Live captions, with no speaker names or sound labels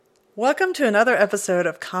Welcome to another episode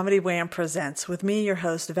of Comedy Wham Presents with me, your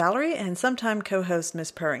host Valerie, and sometime co-host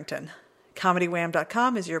Miss Purrington.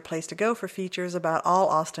 ComedyWham.com is your place to go for features about all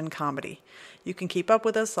Austin comedy. You can keep up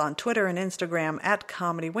with us on Twitter and Instagram at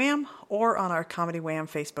Comedy Wham or on our Comedy Wham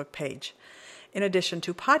Facebook page. In addition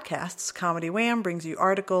to podcasts, Comedy Wham brings you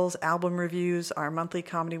articles, album reviews, our monthly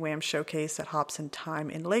Comedy Wham showcase at Hops and Time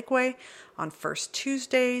in Lakeway on first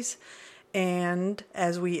Tuesdays. And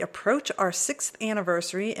as we approach our 6th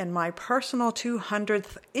anniversary and my personal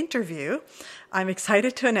 200th interview, I'm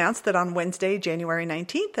excited to announce that on Wednesday, January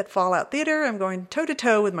 19th at Fallout Theater, I'm going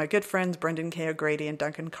toe-to-toe with my good friends Brendan K. O'Grady and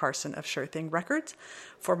Duncan Carson of Sure Thing Records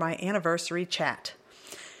for my anniversary chat.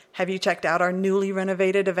 Have you checked out our newly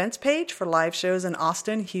renovated events page for live shows in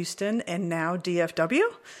Austin, Houston, and now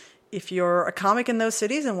DFW? If you're a comic in those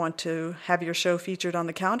cities and want to have your show featured on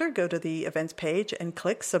the calendar, go to the events page and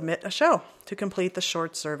click Submit a Show to complete the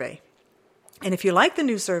short survey. And if you like the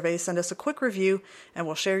new survey, send us a quick review and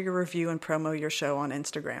we'll share your review and promo your show on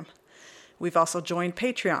Instagram. We've also joined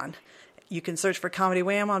Patreon. You can search for Comedy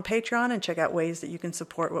Wham on Patreon and check out ways that you can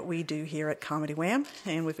support what we do here at Comedy Wham.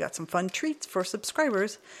 And we've got some fun treats for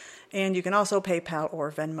subscribers. And you can also PayPal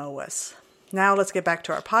or Venmo us. Now let's get back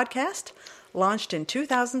to our podcast. Launched in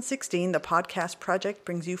 2016, the podcast project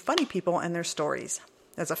brings you funny people and their stories.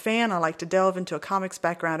 As a fan, I like to delve into a comic's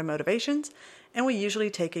background and motivations, and we usually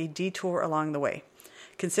take a detour along the way.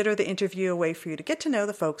 Consider the interview a way for you to get to know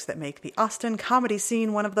the folks that make the Austin comedy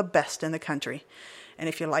scene one of the best in the country. And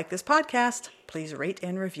if you like this podcast, please rate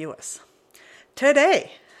and review us.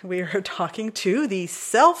 Today, we are talking to the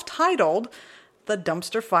self-titled The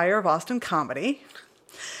Dumpster Fire of Austin Comedy.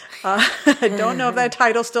 I don't know if that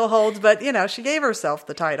title still holds, but, she gave herself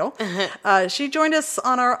the title. She joined us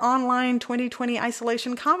on our online 2020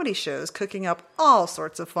 isolation comedy shows, cooking up all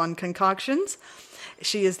sorts of fun concoctions.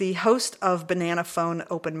 She is the host of Banana Phone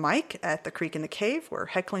Open Mic at the Creek in the Cave, where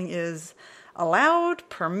heckling is allowed,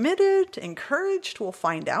 permitted, encouraged. We'll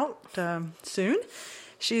find out soon.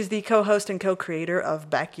 She's the co-host and co-creator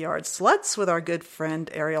of Backyard Sluts with our good friend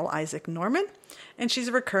Ariel Isaac Norman. And she's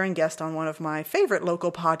a recurring guest on one of my favorite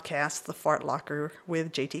local podcasts, The Fart Locker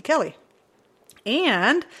with JT Kelly.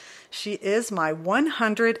 And she is my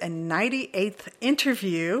 198th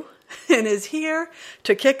interview and is here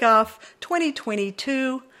to kick off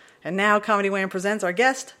 2022. And now Comedy Wham presents our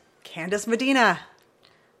guest, Candace Medina.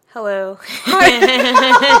 Hello. So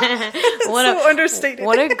understated.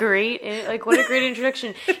 What a great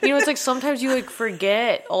introduction. It's like sometimes you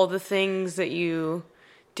forget all the things that you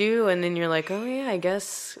do, and then you're like, oh yeah, I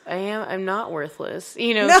guess I'm not worthless.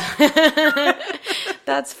 No.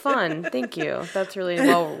 That's fun. Thank you. That's really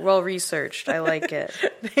well researched. I like it.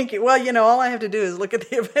 Thank you. Well, all I have to do is look at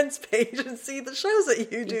the events page and see the shows that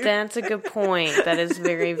you do. That's a good point. That is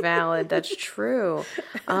very valid. That's true.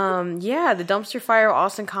 The Dumpster Fire of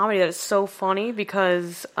Austin Comedy. That is so funny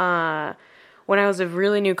because when I was a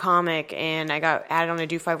really new comic and I got added on to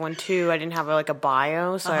Do 512, I didn't have a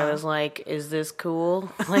bio, so I was like, is this cool?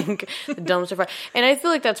 The Dumpster Fire. And I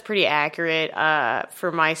feel like that's pretty accurate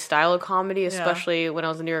for my style of comedy, especially when I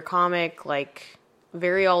was a newer comic,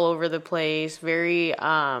 very all over the place, very,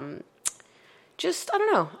 I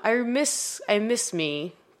don't know. I miss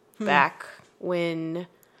me back when,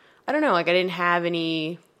 I don't know, I didn't have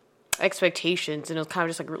any expectations, and it was kind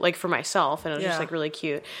of just like for myself, and it was just really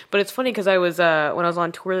cute. But it's funny because I was when I was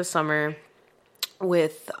on tour this summer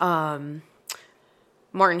with Martin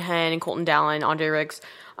Henn and Colton Dallin, Andre Ricks,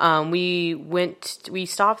 we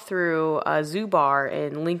stopped through a zoo bar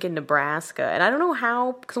in Lincoln, Nebraska, and I don't know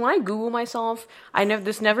how, because when I Google myself,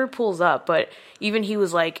 this never pulls up, but even he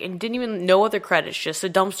was like, and didn't even know other credits, just a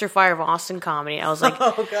Dumpster Fire of Austin Comedy. I was like,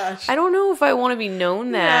 oh gosh, I don't know if I want to be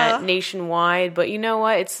known that nationwide, but you know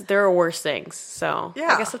what? There are worse things, so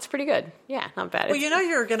I guess that's pretty good. Yeah, not bad. Well,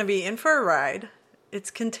 you're going to be in for a ride. It's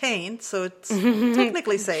contained, so it's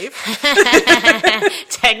technically safe.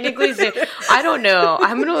 Technically safe. I don't know.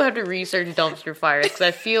 I'm going to have to research dumpster fires because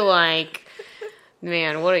I feel like,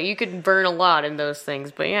 man, you could burn a lot in those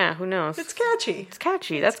things. But yeah, who knows? It's catchy. It's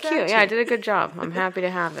catchy. That's cute. Yeah, I did a good job. I'm happy to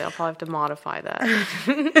have it. I'll probably have to modify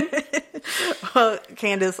that. Well,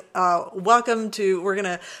 Candace, welcome to, we're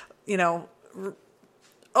going to,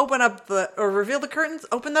 open up reveal the curtains?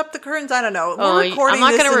 Open up the curtains? I don't know. We're recording. I'm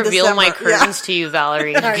not going to reveal December. my curtains to you,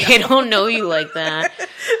 Valerie. I don't know you like that.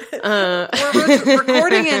 We're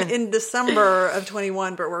recording it in December of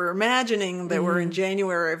 21, but we're imagining that we're in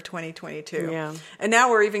January of 2022. Yeah. And now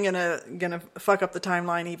we're even gonna fuck up the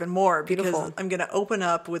timeline even more because Beautiful. I'm gonna open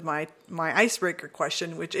up with my icebreaker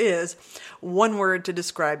question, which is one word to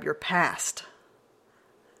describe your past.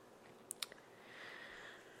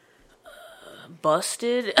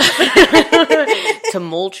 busted,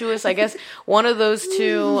 tumultuous, I guess. One of those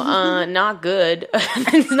two, not good.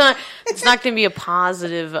 It's not going to be a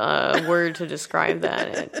positive word to describe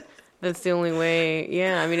that. That's the only way.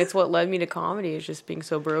 Yeah, I mean, it's what led me to comedy, is just being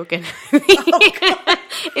so broken.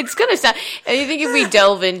 It's going to sound, and I think if we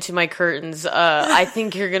delve into my curtains, I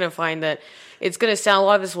think you're going to find that it's going to sound, a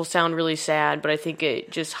lot of this will sound really sad, but I think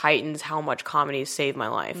it just heightens how much comedy has saved my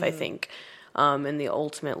life, I think. In the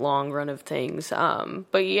ultimate long run of things.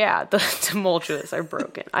 But yeah, the tumultuous are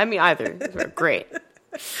broken. I mean, either are great.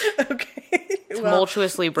 Okay.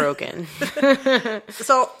 Tumultuously broken.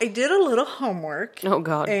 So I did a little homework. Oh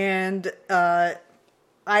God. And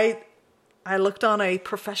I looked on a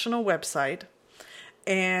professional website,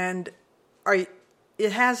 and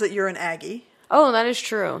it has that you're an Aggie. Oh, that is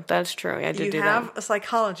true. That's true. I did do that. You have a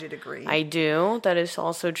psychology degree. I do. That is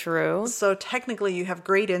also true. So technically you have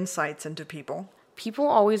great insights into people. People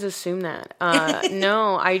always assume that.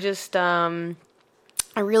 No, I just, I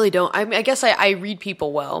really don't. I guess I read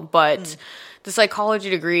people well, but the psychology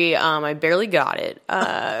degree, I barely got it.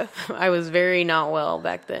 I was very not well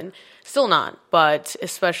back then. Still not, but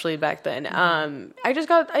especially back then.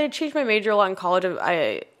 I changed my major a lot in college.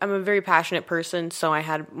 I'm a very passionate person, so I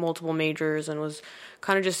had multiple majors and was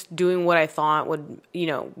kind of just doing what I thought would,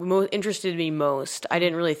 interested me most. I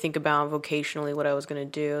didn't really think about vocationally what I was going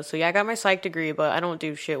to do. So yeah, I got my psych degree, but I don't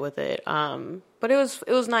do shit with it. But it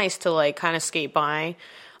was nice to like kind of skate by,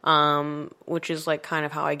 which is like kind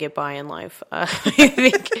of how I get by in life. I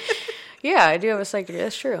think. Yeah, I do have a psych degree.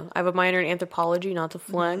 That's true. I have a minor in anthropology, not to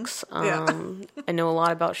flex. I know a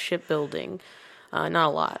lot about shipbuilding. Not a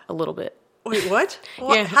lot, a little bit. Wait, what?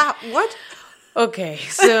 Yeah. What? Okay,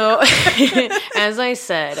 so as I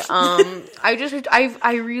said,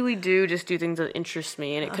 I really do just do things that interest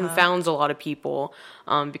me, and it confounds a lot of people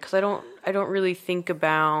because I don't really think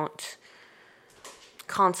about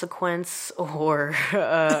consequence or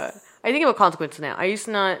I think about consequence now. I used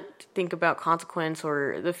to not think about consequence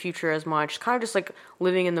or the future as much, kind of just like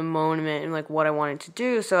living in the moment and like what I wanted to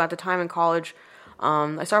do. So at the time in college,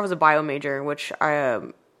 I started as a bio major, which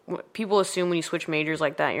people assume when you switch majors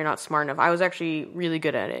like that, you're not smart enough. I was actually really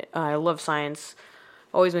good at it. I love science,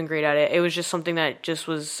 always been great at it. It was just something that just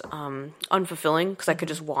was unfulfilling because I could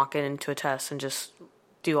just walk into a test and just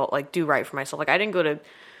do right for myself. Like I didn't go to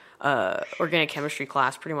organic chemistry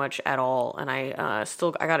class pretty much at all, and I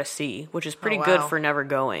got a C, which is pretty good for never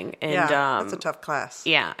going. And that's a tough class.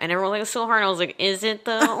 Yeah, and everyone was like, it's so hard, and I was like, is it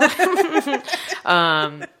though?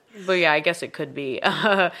 But yeah, I guess it could be.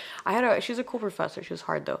 She was a cool professor. She was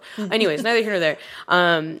hard though. Anyways, neither here nor there.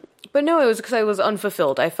 But no, it was because I was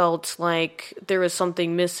unfulfilled. I felt like there was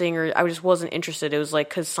something missing, or I just wasn't interested. It was like,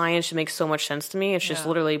 because science makes so much sense to me. It's just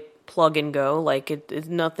literally plug and go. Like it's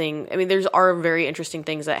nothing. I mean, there are very interesting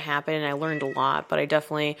things that happen, and I learned a lot. But I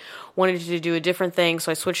definitely wanted to do a different thing,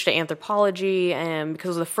 so I switched to anthropology. And because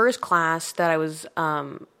it was the first class that I was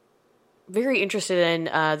very interested in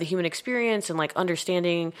the human experience and like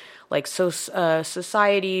understanding like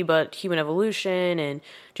society, but human evolution and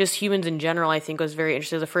just humans in general, I think was very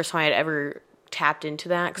interesting. It was the first time I had ever tapped into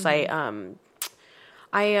that because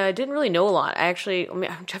I didn't really know a lot.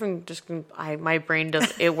 My brain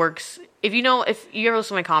does, it works. If you ever listen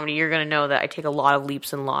to my comedy, you're going to know that I take a lot of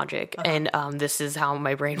leaps in logic, and this is how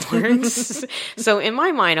my brain works. So in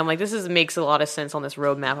my mind, I'm like, makes a lot of sense on this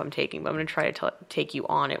roadmap I'm taking, but I'm going to try to take you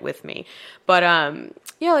on it with me. But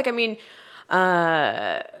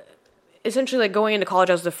essentially, like going into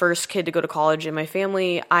college, I was the first kid to go to college in my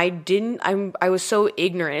family. I was so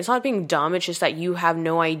ignorant. It's not being dumb. It's just that you have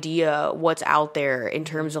no idea what's out there in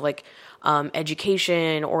terms of like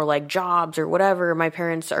education or like jobs or whatever. My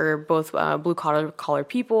parents are both blue collar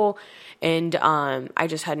people, and I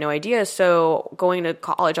just had no idea. So going to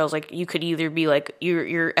college, I was like, you could either be like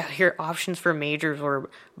your options for majors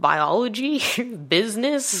were biology,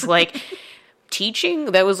 business, like teaching.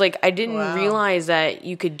 That was like, I didn't realize that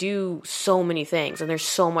you could do so many things and there's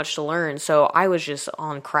so much to learn. So I was just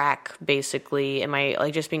on crack basically. And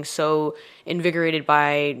my just being so invigorated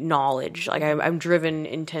by knowledge. Like I'm driven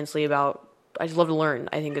intensely about, I just love to learn.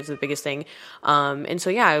 I think it's the biggest thing. And so,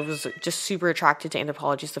 yeah, I was just super attracted to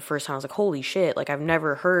anthropology. It's the first time I was like, holy shit. Like I've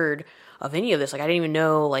never heard of any of this. Like I didn't even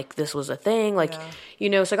know like this was a thing. Like, so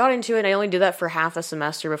I got into it and I only did that for half a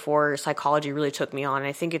semester before psychology really took me on. And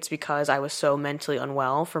I think it's because I was so mentally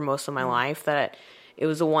unwell for most of my life that it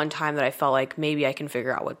was the one time that I felt like maybe I can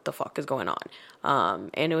figure out what the fuck is going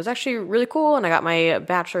on. And it was actually really cool. And I got my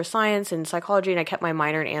Bachelor of Science in psychology and I kept my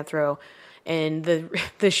minor in anthro. And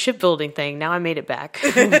the shipbuilding thing, now I made it back.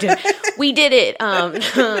 We did it.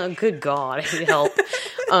 Good God, I need help.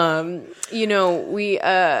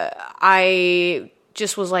 I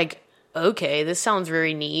just was like, okay, this sounds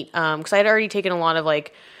very neat. Because I had already taken a lot of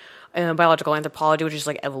like biological anthropology, which is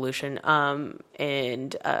like evolution,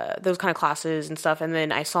 and those kind of classes and stuff. And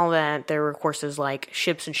then I saw that there were courses like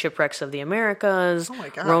ships and shipwrecks of the Americas, oh my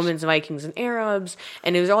gosh, Romans, Vikings, and Arabs,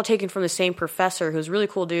 and it was all taken from the same professor, who's a really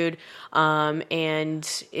cool dude.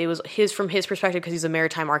 And it was from his perspective, because he's a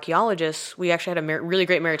maritime archaeologist. We actually had a really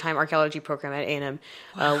great maritime archaeology program at A&M.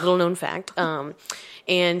 Wow. Little known fact.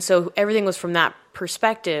 And so everything was from that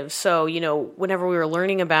perspective. So, whenever we were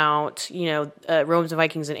learning about, Romans and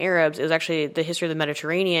Vikings and Arabs, it was actually the history of the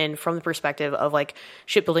Mediterranean from the perspective of like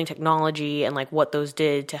shipbuilding technology and like what those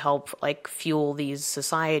did to help like fuel these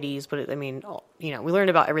societies. But we learned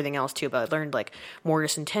about everything else too, but I learned like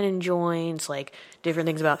mortise and tenon joints, like different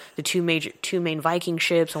things about the two main Viking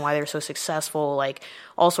ships and why they were so successful, like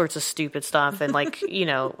all sorts of stupid stuff, and like,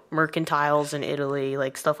 mercantiles in Italy,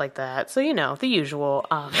 like stuff like that. So, the usual.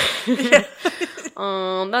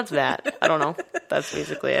 That's that. I don't know. That's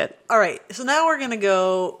basically it. All right. So now we're going to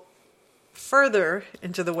go further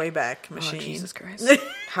into the Wayback Machine. Oh, Jesus Christ.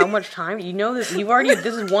 How much time? You know this.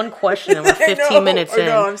 This is one question and we're 15 minutes in.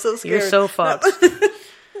 No, I'm so scared. You're so fucked.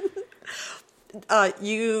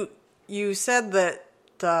 No. You said that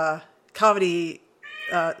comedy,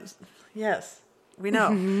 yes, we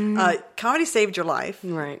know. Comedy saved your life.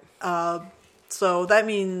 Right. So that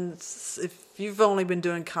means if you've only been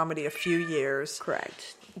doing comedy a few years.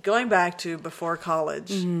 Correct. Going back to before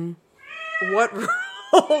college, what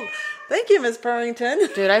role... Thank you, Miss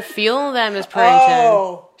Purrington. Dude, I feel that, Miss Purrington.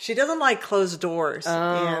 Oh, she doesn't like closed doors.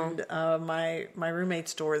 And my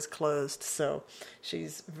roommate's door is closed, so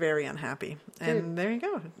she's very unhappy. And there you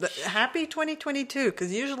go. Happy 2022,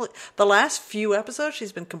 because usually the last few episodes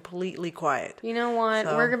she's been completely quiet. You know what?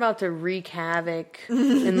 So. We're about to wreak havoc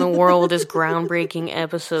in the world with this groundbreaking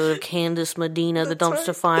episode of Candace Medina, the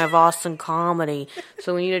Dumpster Fire of Austin Comedy.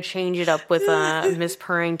 So we need to change it up with Miss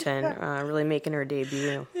Purrington really making her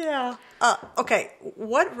debut. Yeah. Okay.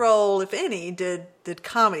 What role, if any, did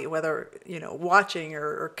comedy, whether watching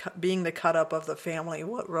or being the cut up of the family,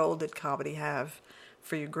 what role did comedy have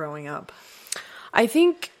for you growing up? I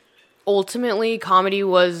think ultimately comedy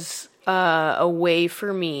was a way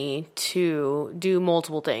for me to do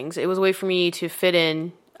multiple things. It was a way for me to fit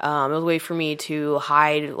in. It was a way for me to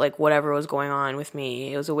hide like whatever was going on with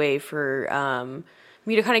me. It was a way for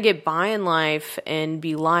me to kind of get by in life and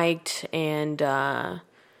be liked and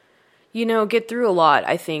get through a lot,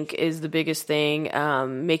 I think, is the biggest thing.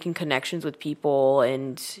 Making connections with people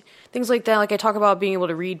and things like that. Like I talk about being able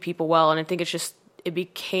to read people well, and I think it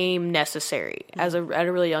became necessary at a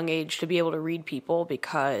really young age to be able to read people,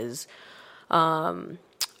 because I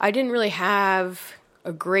didn't really have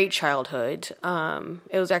a great childhood.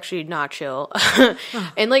 It was actually not chill.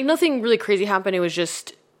 And like nothing really crazy happened. It was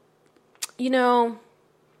just,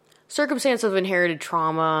 circumstance of inherited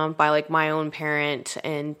trauma by like my own parent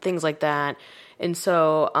and things like that. And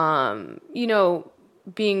so,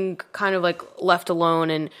 being kind of like left alone,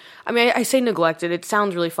 and I say neglected, it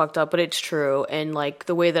sounds really fucked up, but it's true. And like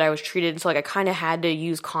the way that I was treated. So like I kind of had to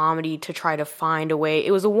use comedy to try to find a way.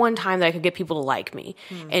 It was the one time that I could get people to like me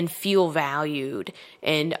and feel valued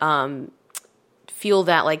and, feel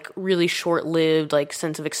that like really short-lived like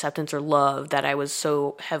sense of acceptance or love that I was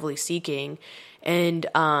so heavily seeking. And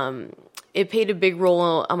it played a big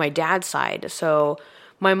role on my dad's side. So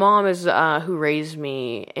my mom is who raised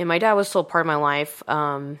me, and my dad was still part of my life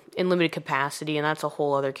in limited capacity, and that's a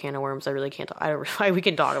whole other can of worms. I really can't. We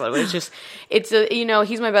can talk about it. But it's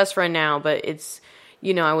he's my best friend now, but it's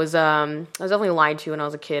I was definitely lied to when I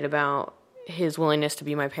was a kid about his willingness to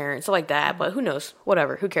be my parent, stuff like that. But who knows?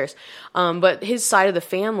 Whatever. Who cares? But his side of the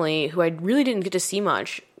family, who I really didn't get to see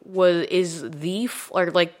much, is the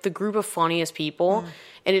group of funniest people.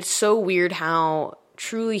 And it's so weird how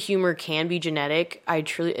truly humor can be genetic.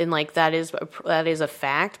 That is a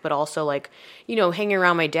fact, but also like, hanging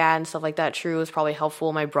around my dad and stuff like that, true, was probably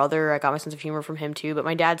helpful. My brother, I got my sense of humor from him too, but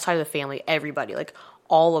my dad's side of the family, everybody, like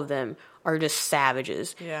all of them are just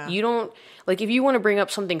savages. Yeah. You don't, like, if you want to bring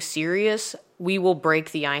up something serious, we will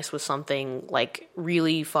break the ice with something like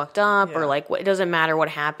really fucked up or like, it doesn't matter what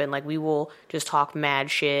happened. Like, we will just talk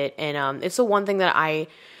mad shit. And it's the one thing that I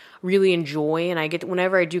really enjoy, and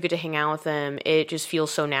whenever I do get to hang out with them, it just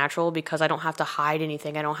feels so natural because I don't have to hide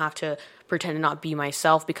anything. I don't have to pretend to not be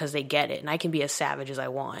myself because they get it, and I can be as savage as I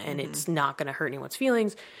want, and it's not going to hurt anyone's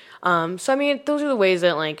feelings. So those are the ways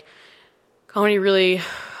that like comedy really,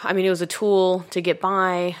 it was a tool to get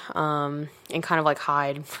by, and kind of like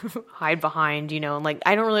hide behind, and like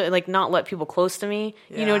I don't really like not let people close to me.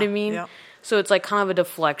 You know what I mean? Yeah. So it's like kind of a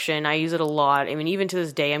deflection. I use it a lot. I mean, even to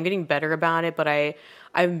this day, I'm getting better about it, but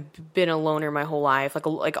I've been a loner my whole life,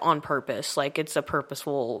 like on purpose. Like it's a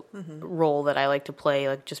purposeful role that I like to play,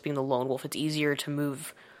 like just being the lone wolf. It's easier to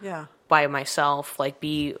move by myself, like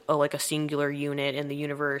be like a singular unit in the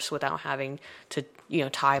universe without having to,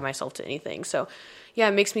 tie myself to anything. So yeah,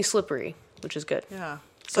 it makes me slippery, which is good. Yeah.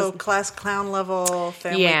 So class clown level,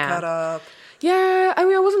 family cut up. Yeah, I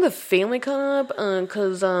mean, I wasn't the family cut up,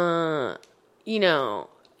 because,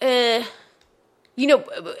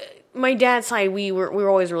 my dad's side, we were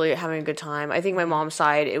always really having a good time. I think my mom's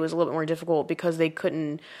side, it was a little bit more difficult because they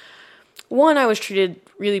couldn't. One, I was treated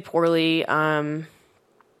really poorly, and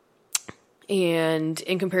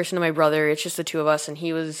in comparison to my brother, it's just the two of us, and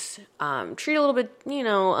he was treated a little bit,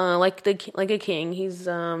 like a king. He's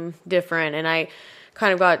different, and I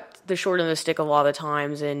kind of got the short end of the stick a lot of the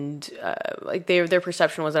times, and like their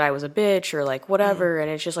perception was that I was a bitch or like whatever, and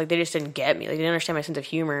it's just like they just didn't get me. Like they didn't understand my sense of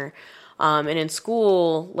humor. And in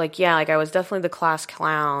school, I was definitely the class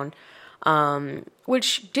clown,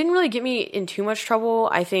 which didn't really get me in too much trouble.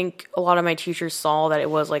 I think a lot of my teachers saw that it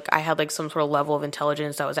was like I had like some sort of level of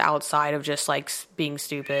intelligence that was outside of just like being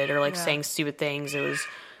stupid or like saying stupid things. It was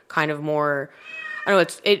kind of more, I don't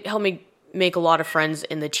know, it helped me make a lot of friends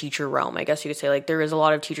in the teacher realm, I guess you could say. Like there is a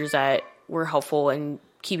lot of teachers that were helpful in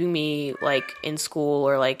keeping me like in school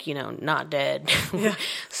or like, not dead.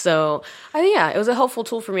 So I think, it was a helpful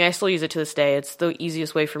tool for me. I still use it to this day. It's the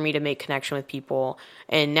easiest way for me to make connection with people.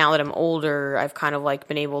 And now that I'm older, I've kind of like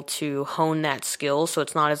been able to hone that skill so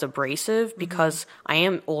it's not as abrasive because I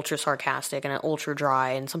am ultra sarcastic and ultra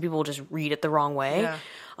dry, and some people just read it the wrong way. Yeah.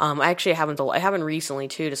 I actually happened recently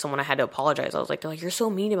too to someone I had to apologize. I was like, they're like, you're so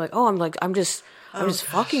mean. I'm like, I'm just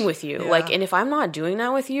fucking with you. Yeah. Like, and if I'm not doing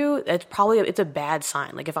that with you, it's a bad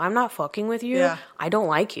sign. Like if I'm not fucking with you, I don't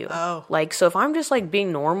like you. Oh. Like, so if I'm just like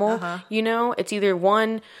being normal, it's either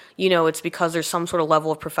one, it's because there's some sort of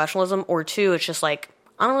level of professionalism, or two, it's just like,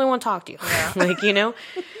 I don't really want to talk to you. Yeah.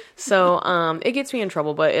 So, it gets me in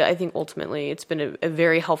trouble, but I think ultimately it's been a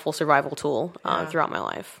very helpful survival tool, throughout my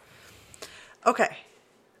life. Okay.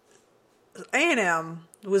 A&M,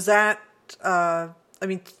 was that, I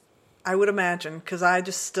would imagine, because I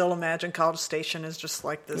just still imagine College Station is just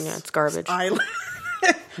like this. Yeah, it's garbage. Island.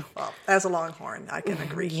 Well, as a Longhorn, I can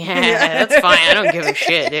agree. Yeah, that's fine. I don't give a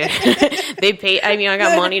shit, dude. They pay, I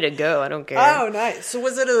got money to go. I don't care. Oh, nice. So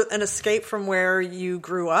was it an escape from where you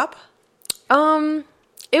grew up?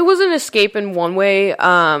 It was an escape in one way.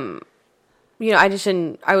 I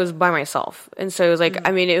was by myself. And so it was like,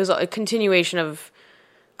 it was a continuation of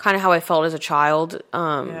kind of how I felt as a child,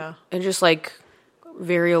 and just like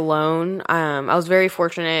very alone. I was very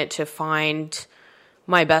fortunate to find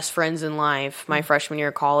my best friends in life my freshman year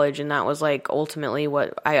of college, and that was like ultimately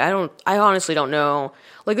what I honestly don't know.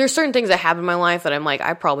 Like there's certain things that happen in my life that I'm like,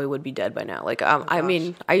 I probably would be dead by now. Like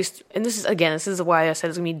this is why I said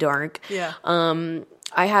it's gonna be dark. Yeah.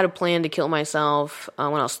 I had a plan to kill myself when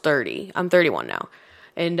I was 30. I'm 31 now,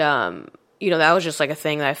 and that was just like a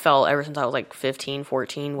thing that I felt ever since I was like 15,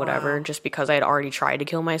 14, whatever, just because I had already tried to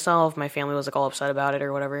kill myself. My family was like all upset about it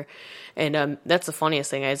or whatever. And that's the funniest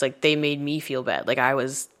thing. I was like, they made me feel bad. Like I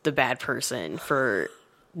was the bad person for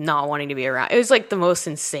not wanting to be around. It was like the most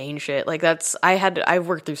insane shit. Like I've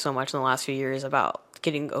worked through so much in the last few years about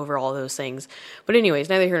getting over all those things. But anyways,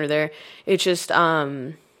 neither here nor there. It's just,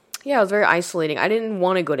 it was very isolating. I didn't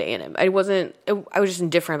want to go to A&M. I was just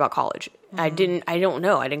indifferent about college. I don't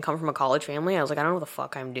know. I didn't come from a college family. I was like, I don't know what the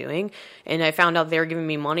fuck I'm doing. And I found out they were giving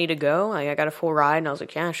me money to go. Like, I got a full ride, and I was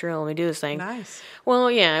like, yeah, sure, let me do this thing. Nice. Well,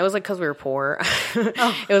 yeah, it was like because we were poor.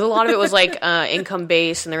 It was a lot of it was like income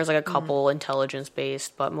based, and there was like a couple intelligence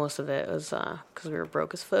based, but most of it was because we were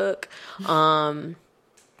broke as fuck. But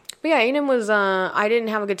yeah, A&M was. I didn't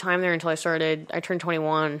have a good time there until I turned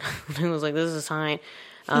 21. I was like, this is a sign.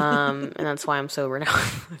 And that's why I'm sober now.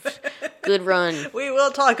 Good run. We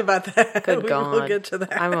will talk about that. Good God. We'll get to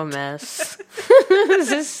that. I'm a mess.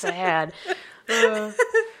 This is sad.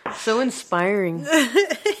 So inspiring.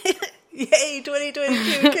 Yay,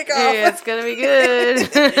 2022 kickoff. Yeah, it's going to be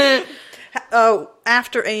good. Oh,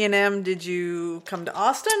 after A&M, did you come to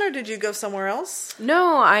Austin or did you go somewhere else?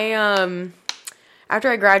 No, after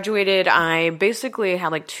I graduated, I basically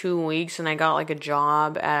had like 2 weeks and I got like a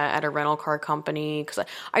job at a rental car company because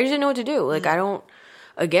I just didn't know what to do. Like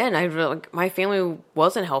my family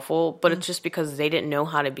wasn't helpful, but it's just because they didn't know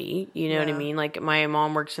how to be, you know what I mean? Like my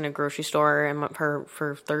mom works in a grocery store and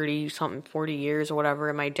for 30 something, 40 years or whatever.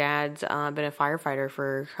 And my dad's been a firefighter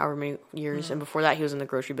for however many years. And before that he was in the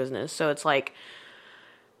grocery business. So it's like,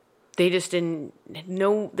 they just didn't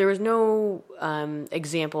know, there was no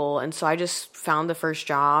example. And so I just found the first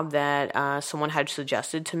job that someone had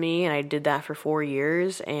suggested to me, and I did that for 4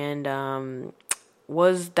 years. And that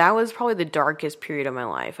was probably the darkest period of my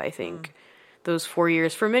life, I think. Those 4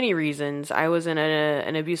 years, for many reasons. I was in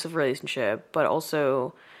an abusive relationship, but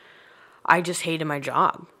also I just hated my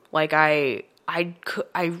job. Like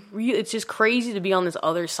it's just crazy to be on this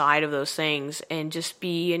other side of those things and just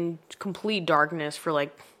be in complete darkness for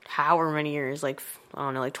like however many years, like, I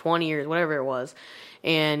don't know, like 20 years, whatever it was.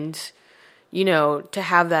 And, you know, to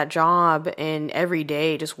have that job and every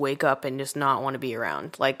day just wake up and just not want to be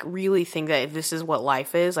around, like really think that if this is what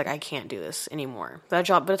life is, like I can't do this anymore. That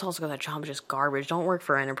job, but it's also because that job is just garbage. Don't work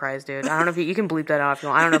for Enterprise, dude. I don't know if you can bleep that out if you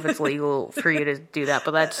want. I don't know if it's legal for you to do that,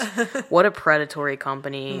 but that's what a predatory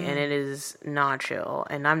company, and it is not chill.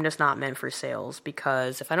 And I'm just not meant for sales,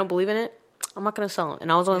 because if I don't believe in it, I'm not going to sell it.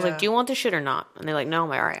 And I was always like, do you want this shit or not? And they're like, no. I'm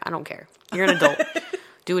like, all right, I don't care. You're an adult.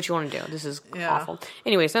 Do what you want to do. This is awful.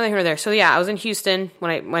 Anyways, neither here nor there. So yeah, I was in Houston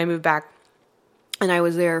when I moved back, and I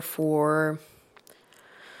was there for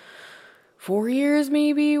 4 years,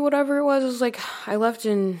 maybe, whatever it was. It was like, I left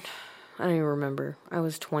in, I don't even remember. I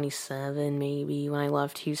was 27 maybe when I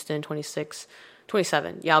left Houston, 26,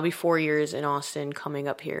 27. Yeah, I'll be 4 years in Austin coming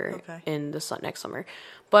up here in the next summer.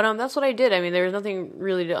 But that's what I did. I mean, there was nothing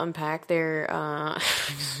really to unpack there.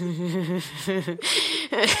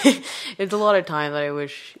 It's a lot of time that I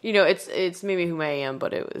wish, you know, it's maybe who I am,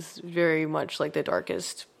 but it was very much like the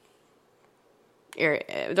darkest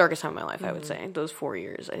time of my life, I would say. Those 4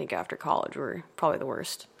 years, I think, after college were probably the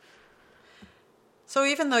worst. So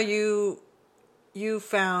even though you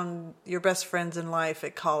found your best friends in life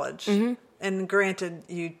at college, and granted,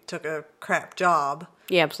 you took a crap job.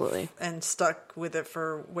 Yeah, absolutely. And stuck with it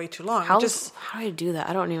for way too long. How did I do that?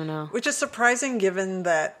 I don't even know. Which is surprising, given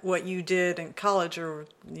that what you did in college, or,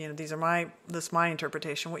 you know, this is my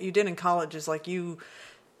interpretation. What you did in college is like you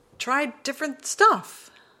tried different stuff.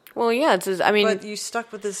 Well, yeah, but you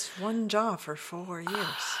stuck with this one job for 4 years.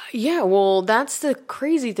 Yeah, well, that's the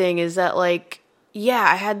crazy thing, is that, like, yeah,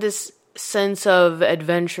 I had this sense of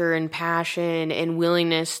adventure and passion and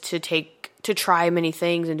willingness to try many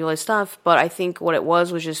things and do all this stuff, but I think what it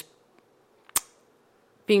was just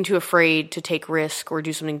being too afraid to take risk or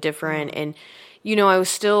do something different. And, you know, I was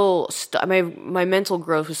still, my mental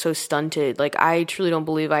growth was so stunted. Like, I truly don't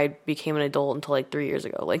believe I became an adult until like 3 years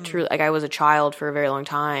ago. Like, truly, like I was a child for a very long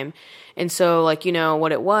time. And so, like, you know,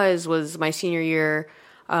 what it was my senior year,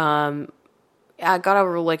 I got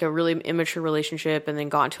over like a really immature relationship, and then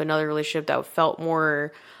got into another relationship that felt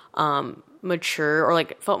more, mature, or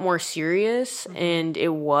like felt more serious. And it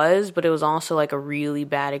was, but it was also like a really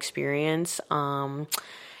bad experience.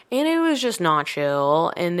 And it was just not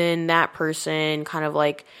chill. And then that person kind of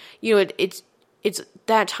like, you know, it's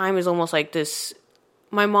that time is almost like this.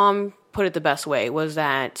 My mom put it the best way, was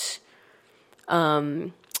that,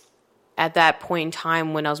 at that point in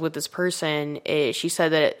time when I was with this person, she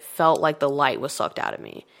said that it felt like the light was sucked out of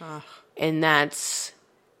me. And that's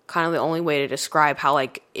kind of the only way to describe how,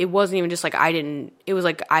 like, it wasn't even just like it was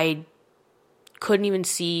like I couldn't even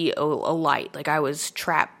see a light. Like, I was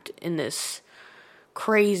trapped in this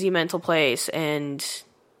crazy mental place, and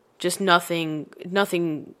just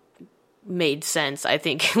nothing made sense. I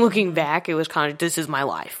think looking back, it was kind of, this is my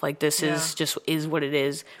life. Like, this is what it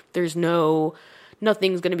is. There's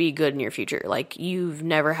nothing's going to be good in your future. Like, you've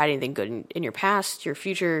never had anything good in your past, your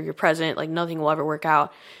future, your present. Like, nothing will ever work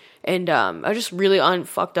out. And I was just really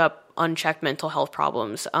fucked up, unchecked mental health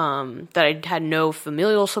problems, that I had no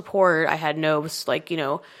familial support. I had no, like, you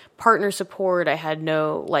know, partner support. I had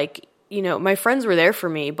no, like, you know, my friends were there for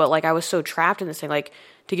me, but, like, I was so trapped in this thing. Like,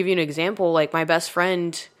 to give you an example, like, my best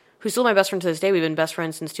friend, who's still my best friend to this day, we've been best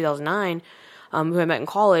friends since 2009, who I met in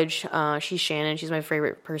college. She's Shannon. She's my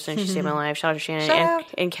favorite person. She saved my life. Shout out to Shannon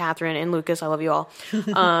and Catherine and Lucas. I love you all.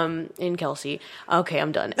 And Kelsey. Okay,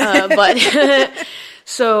 I'm done. But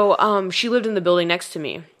so she lived in the building next to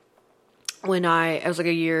me when I was like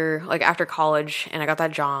a year, like after college, and I got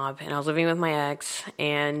that job, and I was living with my ex,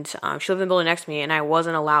 and she lived in the building next to me, and I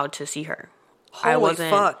wasn't allowed to see her. Holy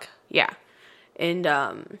fuck. Yeah. And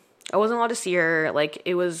I wasn't allowed to see her. Like,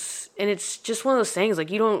 it was, and it's just one of those things, like,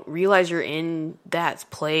 you don't realize you're in that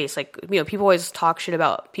place. Like, you know, people always talk shit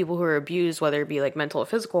about people who are abused, whether it be like mental or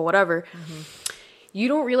physical, whatever. You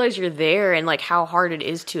don't realize you're there, and like how hard it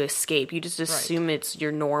is to escape. You just assume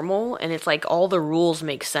you're normal, and it's like all the rules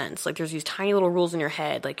make sense. Like, there's these tiny little rules in your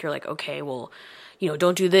head. Like, you're like, okay, well, you know,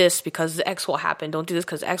 don't do this because X will happen. Don't do this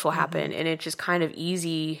because X will happen. And it's just kind of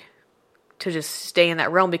easy to just stay in that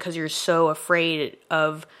realm because you're so afraid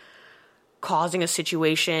of causing a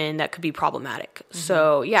situation that could be problematic.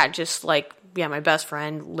 So yeah, just like, yeah, my best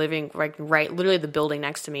friend living right literally the building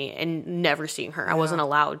next to me and never seeing her. I wasn't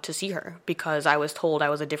allowed to see her because I was told I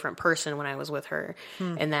was a different person when I was with her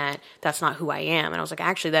and that's not who I am. And I was like,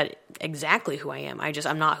 actually, that exactly who I am.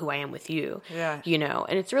 I'm not who I am with you. Yeah. You know,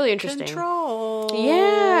 and it's really interesting. Control.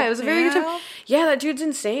 Yeah, it was a very good time. Yeah, that dude's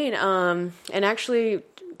insane. And actually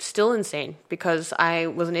still insane because I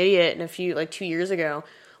was an idiot and 2 years ago,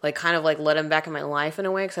 like kind of like let him back in my life in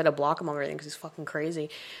a way because I had to block him on everything because he's fucking crazy.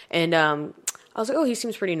 And I was like, oh, he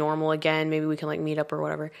seems pretty normal again. Maybe we can like meet up or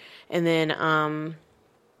whatever. And then,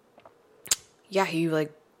 yeah, he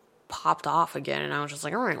like popped off again. And I was just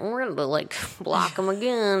like, all right, we're going to like block him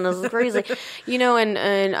again. This is crazy. You know,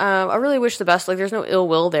 and I really wish the best. Like there's no ill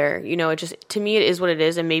will there. You know, it just, to me, it is what it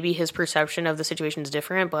is. And maybe his perception of the situation is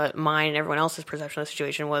different, but mine and everyone else's perception of the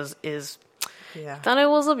situation is thought it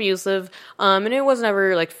was abusive. And it was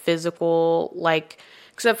never like physical, like,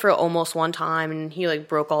 except for almost one time, and he like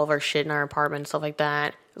broke all of our shit in our apartment and stuff like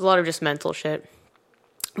that. It was a lot of just mental shit.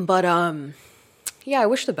 But yeah, I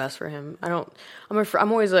wish the best for him. I'm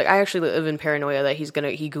always like, I actually live in paranoia that he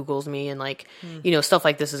Googles me and like, you know, stuff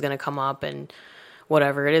like this is gonna come up and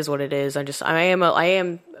whatever. It is what it is. I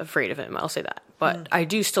am afraid of him. I'll say that. But I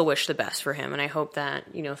do still wish the best for him, and I hope that,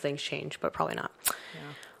 you know, things change, but probably not. Yeah.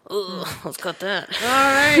 Ugh, let's cut that. All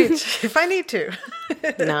right. If I need to.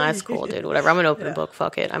 Nah, it's cool, dude. Whatever. I'm an open book.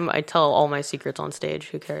 Fuck it. I tell all my secrets on stage.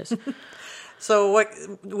 Who cares? So what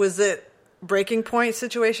was it? Breaking point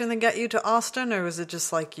situation that got you to Austin, or was it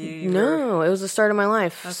just like No, it was the start of my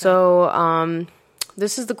life. Okay. So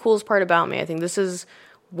this is the coolest part about me. I think this is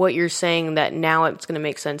what you're saying, that now it's going to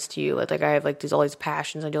make sense to you. Like I have like all these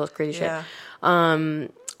passions. I do all this crazy shit.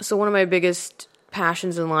 So one of my biggest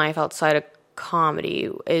passions in life outside of comedy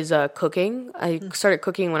is cooking. I started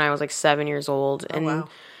cooking when I was like 7 years old. And wow.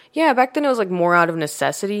 Yeah, back then it was like more out of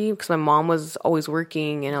necessity because my mom was always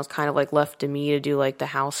working and I was kind of like left to me to do like the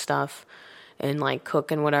house stuff and like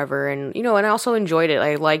cook and whatever. And, you know, and I also enjoyed it.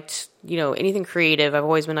 I liked, you know, anything creative. I've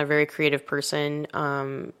always been a very creative person.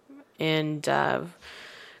 And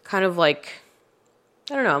kind of like,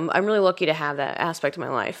 I don't know, I'm really lucky to have that aspect of my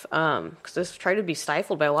life. Because I tried to be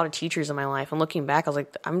stifled by a lot of teachers in my life. And looking back, I was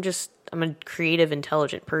like, I'm a creative,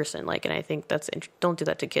 intelligent person. Like, and I think don't do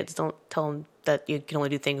that to kids. Don't tell them that you can only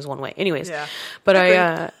do things one way. Anyways, yeah.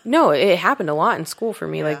 But no, it happened a lot in school for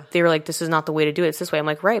me. Yeah. Like, they were like, this is not the way to do it. It's this way. I'm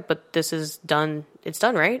like, right, but this is done. It's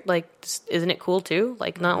done, right? Like, isn't it cool too?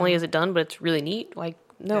 Like, not only is it done, but it's really neat. Like,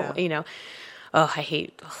 no, you know. Oh, I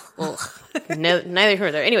hate. Neither here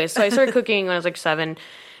nor there. Anyways, so I started cooking when I was like 7,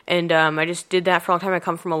 and I just did that for a long time. I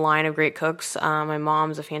come from a line of great cooks. My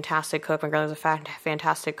mom's a fantastic cook. My grandmother's a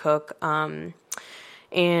fantastic cook.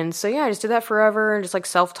 And so yeah, I just did that forever and just like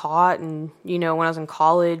self-taught. And you know, when I was in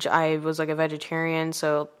college, I was like a vegetarian.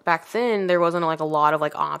 So back then there wasn't like a lot of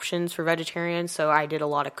like options for vegetarians. So I did a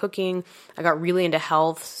lot of cooking. I got really into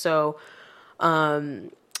health. So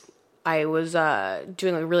I was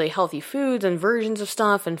doing like really healthy foods and versions of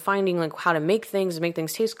stuff and finding like how to make things and make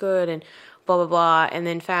things taste good and blah, blah, blah. And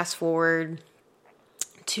then fast forward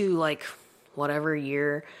to like whatever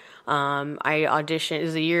year, I auditioned. It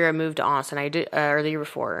was the year I moved to Austin. I did, or the year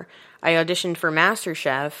before, I auditioned for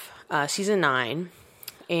MasterChef season 9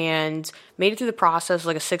 and made it through the process,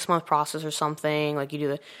 like a 6-month process or something. Like you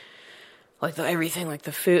do everything, like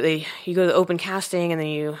the food, you go to the open casting and then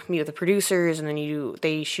you meet with the producers and then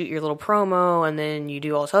they shoot your little promo and then you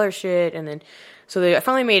do all this other shit. And then, I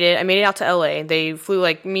finally made it. I made it out to LA. They flew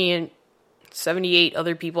like me and 78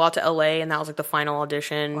 other people out to LA and that was like the final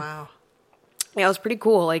audition. Wow. Yeah, it was pretty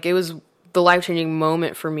cool. Like it was the life-changing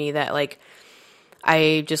moment for me that like,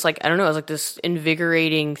 I just like, I don't know, it was like this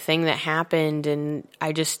invigorating thing that happened and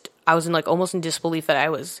I was in like almost in disbelief that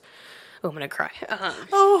I'm going to cry.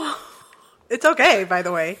 Oh. It's okay, by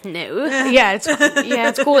the way. No. Yeah, it's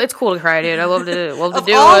cool. It's cool to cry, dude. I love to do it. Of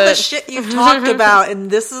all the shit you've talked about,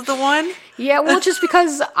 and this is the one? Yeah, well, just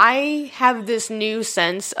because I have this new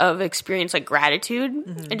sense of experience, like gratitude,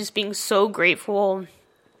 and just being so grateful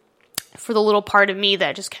for the little part of me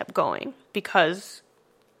that just kept going. Because,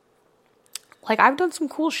 like, I've done some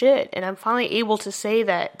cool shit, and I'm finally able to say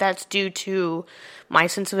that that's due to my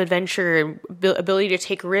sense of adventure and ability to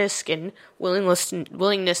take risk and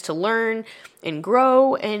willingness to learn and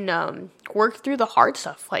grow and work through the hard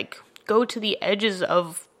stuff. Like, go to the edges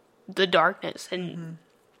of the darkness and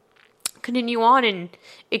continue on and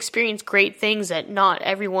experience great things that not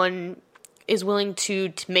everyone is willing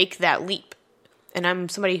to make that leap. And I'm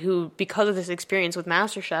somebody who, because of this experience with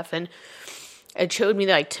MasterChef, and it showed me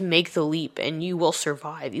that, like, to make the leap and you will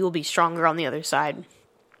survive. You will be stronger on the other side.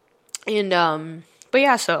 And But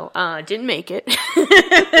yeah, so didn't make it.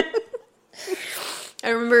 I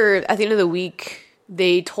remember at the end of the week,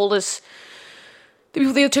 they told us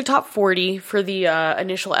they took top 40 for the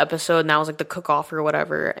initial episode, and that was like the cook-off or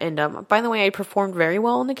whatever. And by the way, I performed very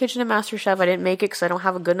well in the kitchen at MasterChef. I didn't make it because I don't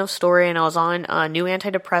have a good enough story, and I was on new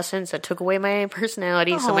antidepressants that took away my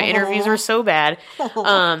personality, so my interviews were so bad.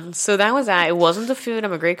 So that was that. It wasn't the food.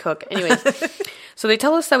 I'm a great cook. Anyways, so they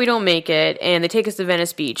tell us that we don't make it, and they take us to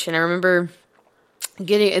Venice Beach. And I remember we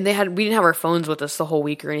didn't have our phones with us the whole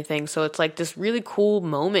week or anything, so it's like this really cool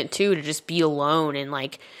moment too to just be alone and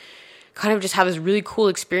like kind of just have this really cool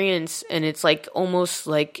experience, and it's like almost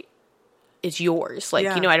like it's yours. Like,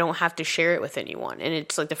 I don't have to share it with anyone, and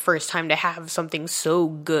it's like the first time to have something so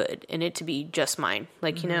good and it to be just mine.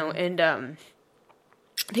 Like, and I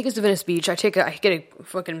take us to Venice Beach. I get a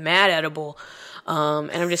fucking mad edible,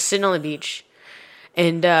 and I'm just sitting on the beach,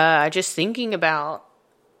 and just thinking about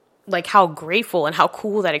like how grateful and how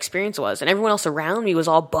cool that experience was. And everyone else around me was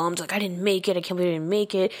all bummed. Like, I didn't make it. I can't believe I didn't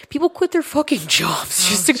make it. People quit their fucking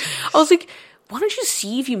jobs. I was like, why don't you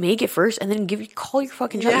see if you make it first and then call your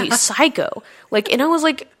fucking job, you psycho. Like, and I was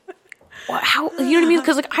like, how, you know what I mean?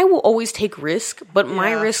 Because like I will always take risk, but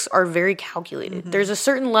my risks are very calculated. There's a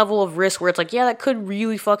certain level of risk where it's like, that could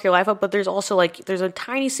really fuck your life up, but there's also like there's a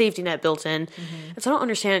tiny safety net built in, and so I don't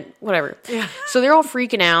understand whatever. So they're all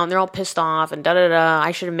freaking out and they're all pissed off and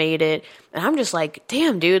I should have made it, and I'm just like,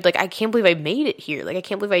 damn, dude, like I can't believe I made it here. Like I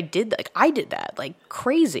can't believe I did that. Like I did that. Like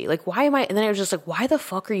crazy. Like why am I? And then I was just like, why the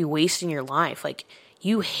fuck are you wasting your life? Like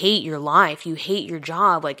you hate your life. You hate your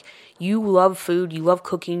job. Like you love food. You love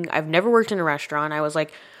cooking. I've never worked in a restaurant. I was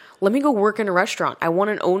like, let me go work in a restaurant. I want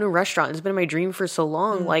to own a restaurant. It's been my dream for so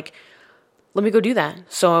long. Like, let me go do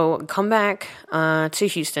that. So come back to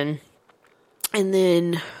Houston. And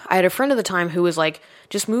then I had a friend at the time who was like,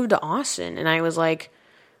 just moved to Austin. And I was like,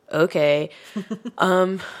 okay.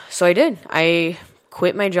 So I did. I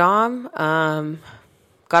quit my job,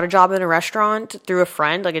 got a job in a restaurant through a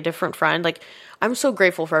friend, like a different friend. Like, I'm so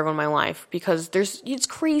grateful for everyone in my life because it's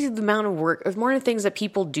crazy the amount of work. There's more things that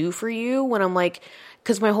people do for you when I'm like,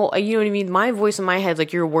 because my whole, you know what I mean? My voice in my head is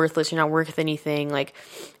like, you're worthless, you're not worth anything. Like,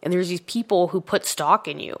 and there's these people who put stock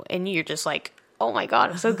in you and you're just like, oh my God,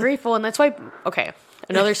 I'm so grateful. And that's why, okay,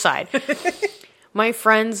 another side. My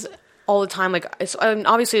friends all the time, like,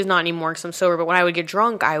 obviously it's not anymore because I'm sober, but when I would get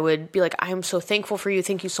drunk, I would be like, I'm so thankful for you.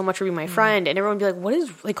 Thank you so much for being my friend. And everyone would be like, what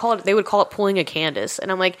is, they would call it pulling a Candace.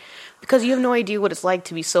 And I'm like, because you have no idea what it's like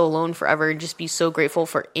to be so alone forever and just be so grateful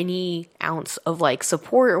for any ounce of like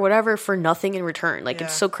support or whatever for nothing in return. Like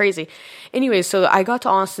it's so crazy. Anyway, so I got to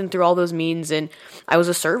Austin through all those means, and I was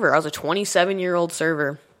a server. I was a 27-year-old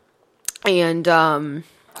server. And I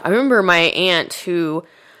remember my aunt who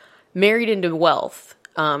married into wealth,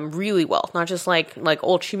 really wealth, not just like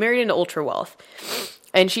old. She married into ultra wealth.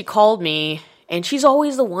 And she called me, and she's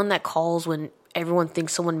always the one that calls when everyone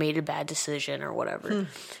thinks someone made a bad decision or whatever.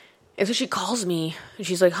 And so she calls me, and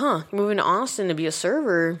she's like, you're moving to Austin to be a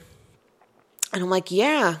server? And I'm like,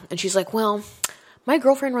 yeah. And she's like, well, my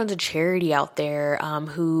girlfriend runs a charity out there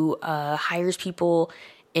who hires people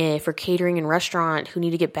for catering and restaurant who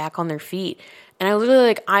need to get back on their feet. And I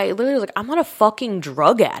literally was like, I'm not a fucking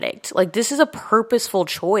drug addict. Like, this is a purposeful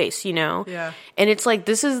choice, you know? Yeah. And it's like,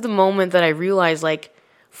 this is the moment that I realized, like,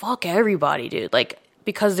 fuck everybody, dude. Like,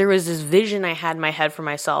 because there was this vision I had in my head for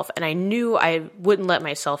myself, and I knew I wouldn't let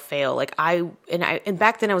myself fail. Like and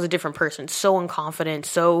back then I was a different person, so unconfident,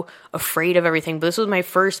 so afraid of everything. But this was my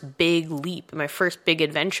first big leap, my first big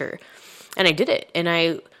adventure, and I did it. And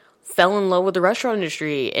I fell in love with the restaurant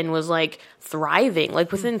industry and was like thriving.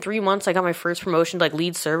 Like within 3 months, I got my first promotion to like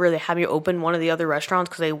lead server. They had me open one of the other restaurants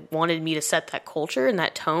because they wanted me to set that culture and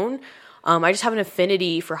that tone. I just have an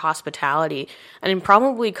affinity for hospitality, and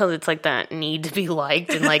probably because it's like that need to be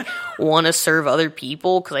liked and like want to serve other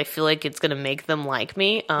people because I feel like it's gonna make them like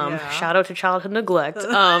me. Shout out to childhood neglect. But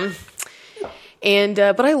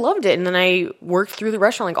I loved it, and then I worked through the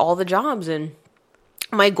restaurant, like all the jobs, and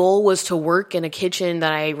my goal was to work in a kitchen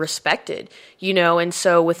that I respected, you know. And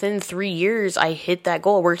so within 3 years, I hit that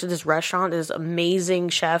goal. I worked at this restaurant, this amazing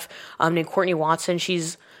chef named Courtney Watson.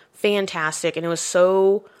 She's fantastic, and it was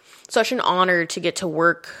such an honor to get to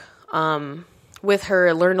work with her.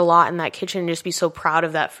 I learned a lot in that kitchen and just be so proud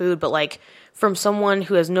of that food. But like from someone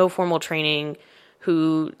who has no formal training,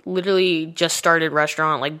 who literally just started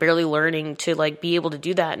restaurant, like barely learning to like be able to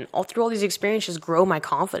do that. And through all these experiences grow my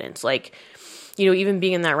confidence. Like, you know, even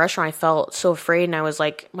being in that restaurant, I felt so afraid, and I was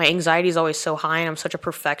like, my anxiety is always so high, and I'm such a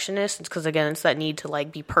perfectionist. It's because, again, it's that need to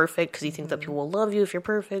like be perfect because you think that people will love you if you're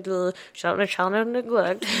perfect. Shout out to child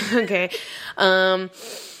neglect. Okay.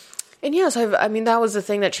 And yes, I mean, that was the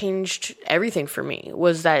thing that changed everything for me,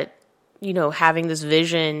 was that, you know, having this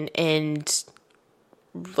vision and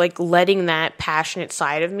like letting that passionate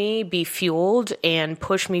side of me be fueled and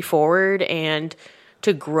push me forward and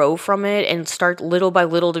to grow from it and start little by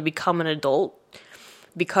little to become an adult.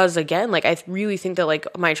 Because again, like, I really think that like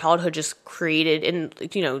my childhood just created, and,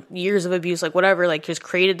 you know, years of abuse, like whatever, like just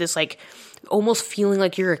created this like almost feeling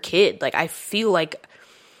like you're a kid. Like I feel like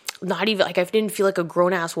not even like I didn't feel like a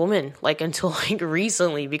grown ass woman like until like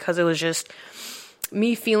recently, because it was just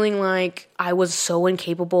me feeling like I was so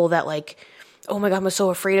incapable that like, oh my God, I'm so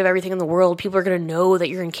afraid of everything in the world. People are going to know that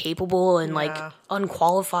you're incapable and like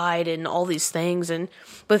unqualified and all these things. And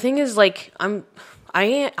but the thing is, like, I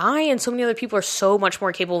and so many other people are so much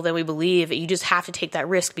more capable than we believe. You just have to take that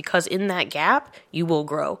risk, because in that gap, you will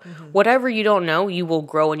grow. Mm-hmm. Whatever you don't know, you will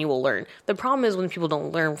grow and you will learn. The problem is when people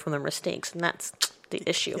don't learn from their mistakes, and that's the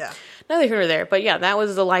issue. Yeah. Neither here nor there. But yeah, that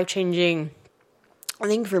was the life-changing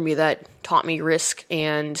thing for me that taught me risk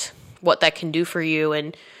and what that can do for you,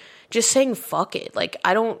 and just saying fuck it. Like,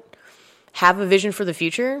 I don't have a vision for the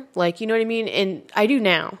future, like, you know what I mean? And I do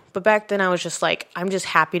now, but back then I was just like, I'm just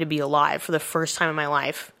happy to be alive. For the first time in my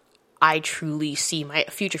life, I truly see my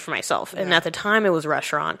future for myself. Yeah. And at the time it was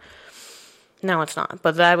restaurant. Now it's not,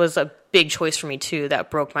 but that was a big choice for me too. That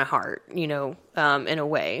broke my heart, you know, in a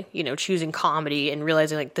way, you know, choosing comedy and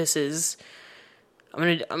realizing like, this is,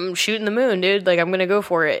 I'm shooting the moon, dude. Like, I'm going to go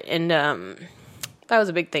for it. And, that was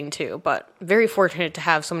a big thing too, but very fortunate to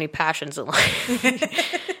have so many passions in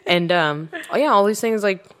life. And, all these things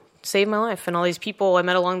like saved my life, and all these people I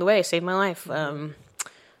met along the way saved my life. So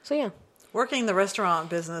yeah. Working the restaurant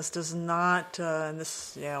business does not, and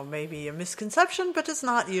this, you know, maybe a misconception, but does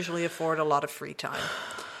not usually afford a lot of free time.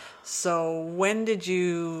 So when did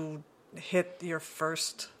you hit your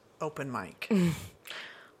first open mic?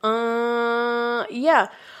 Yeah,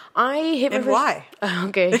 I hit my and first... why?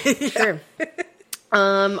 Okay, sure.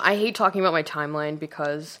 I hate talking about my timeline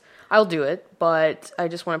because I'll do it, but I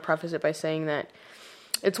just want to preface it by saying that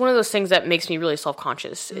it's one of those things that makes me really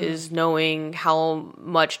self-conscious, is knowing how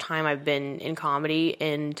much time I've been in comedy,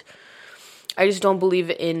 and I just don't believe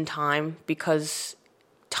in time, because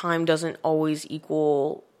time doesn't always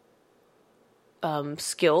equal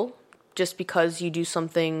skill. Just because you do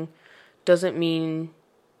something doesn't mean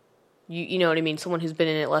you know what I mean, someone who's been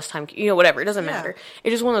in it less time, you know, whatever, it doesn't matter.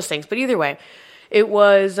 It's just one of those things. But either way, it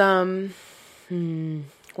was, what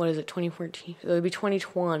is it, 2014? It would be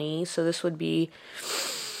 2020, so this would be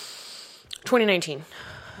 2019.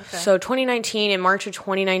 Okay. So 2019, in March of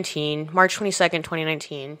 2019, March 22nd,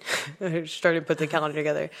 2019, I started to put the calendar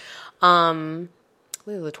together. I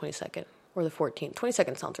believe the 22nd or the 14th.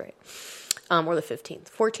 22nd sounds right. Or the 15th.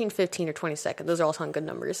 14, 15, or 22nd. Those are all sound good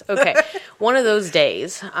numbers. Okay. One of those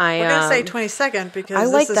days, we're going to say 22nd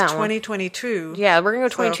because this is 2022. Yeah, we're going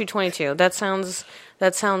to go 22. That sounds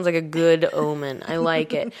like a good omen. I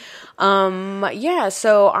like it. Yeah,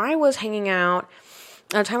 so I was hanging out.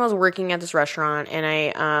 At the time I was working at this restaurant, and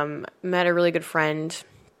I met a really good friend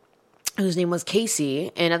whose name was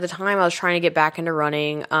Casey, and at the time I was trying to get back into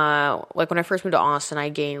running. Like when I first moved to Austin, I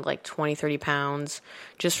gained like 20, 30 pounds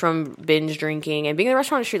just from binge drinking and being in the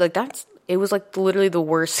restaurant industry. Like it was like literally the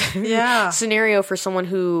worst scenario for someone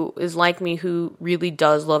who is like me, who really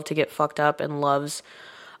does love to get fucked up and loves.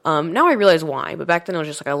 Now I realize why, but back then I was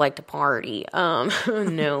just like, I like to party.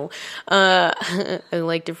 No, I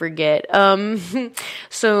like to forget.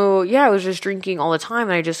 So yeah, I was just drinking all the time,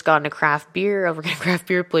 and I just got into craft beer. I was working at a craft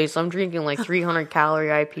beer place, so I'm drinking like 300 calorie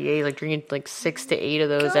IPA, like drinking like 6 to 8 of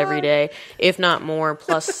those every day, if not more,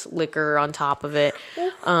 plus liquor on top of it.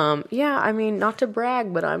 Yeah, I mean, not to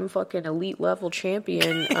brag, but I'm fucking elite level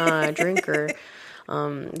champion, drinker.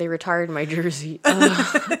 They retired my jersey.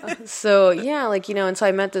 So yeah, like, you know, and so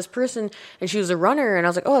I met this person, and she was a runner, and I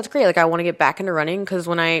was like, oh, that's great. Like, I want to get back into running, because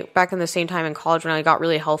back in the same time in college, when I got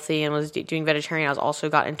really healthy and was doing vegetarian, I was also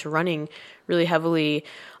got into running really heavily.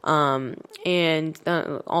 And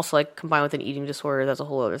also like combined with an eating disorder, that's a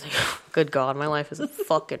whole other thing. Good God, my life is a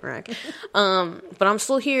fucking wreck. But I'm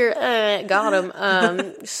still here. Got him.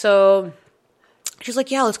 So she's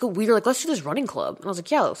like, yeah, let's go. We were like, let's do this running club. And I was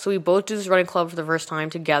like, yeah. So we both do this running club for the first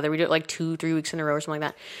time together. We did it like 2-3 weeks in a row or something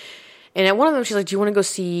like that. And at one of them, she's like, do you want to go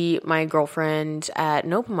see my girlfriend at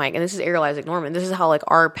an open mic? And this is Ariel Isaac Norman. This is how like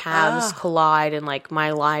our paths collide, and like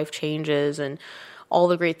my life changes and all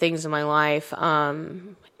the great things in my life.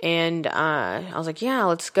 And I was like, yeah,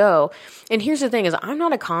 let's go. And here's the thing is, I'm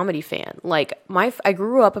not a comedy fan. Like, I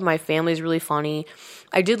grew up and my family's really funny.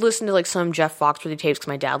 I did listen to like some Jeff Foxworthy tapes because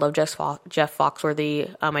my dad loved Jeff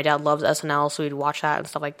Foxworthy. My dad loves SNL, so we'd watch that and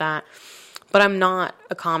stuff like that. but I'm not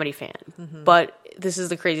a comedy fan. But this is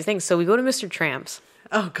the crazy thing. So we go to Mr. Tramps.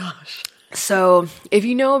 Oh, gosh. So if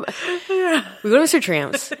you know, we go to Mr.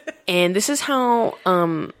 Tramps, and this is how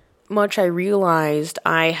much I realized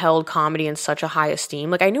I held comedy in such a high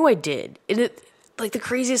esteem. Like, I knew I did. Like, the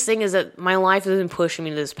craziest thing is that my life has been pushing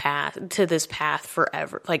me to this path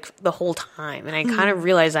forever, like the whole time. And I kind of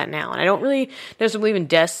realize that now. And I don't really necessarily believe in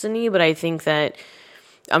destiny, but I think that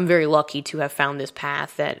I'm very lucky to have found this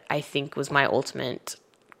path that I think was my ultimate,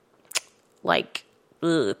 like,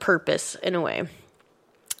 purpose in a way.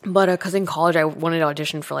 But because in college I wanted to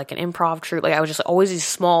audition for like an improv troupe. Like, I was just always these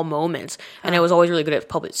small moments, and I was always really good at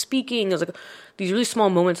public speaking. It was like these really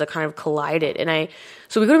small moments that kind of collided. And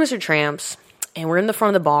so we go to Mr. Tramps. And we're in the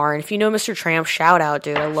front of the bar. And if you know Mr. Tramp, shout out,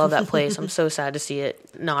 dude. I love that place. I'm so sad to see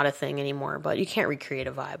it not a thing anymore. But you can't recreate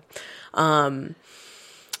a vibe. And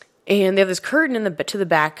they have this curtain to the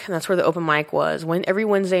back. And that's where the open mic was. Every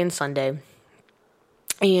Wednesday and Sunday.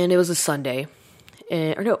 And it was a Sunday.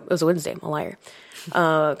 Or no, it was a Wednesday. I'm a liar.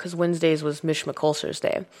 Because Wednesdays was Mitch McCulser's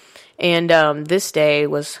day. And this day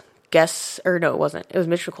was it wasn't. It was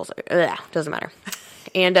Mitch McCulser. Doesn't matter.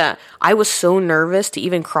 And I was so nervous to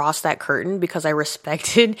even cross that curtain because I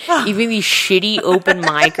respected even these shitty open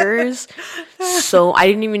micers. So I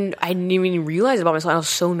didn't even realize it about myself. I was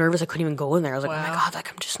so nervous I couldn't even go in there. I was like, oh my God, like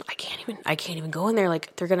I can't even go in there.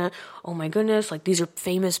 Like, they're gonna, oh my goodness, like, these are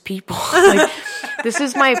famous people. Like, this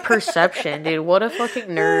is my perception, dude. What a fucking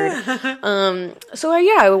nerd. So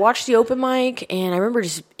I watched the open mic, and I remember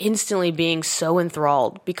just instantly being so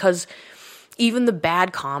enthralled because even the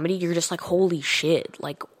bad comedy, you're just like, holy shit,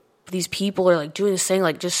 like, these people are like doing this thing,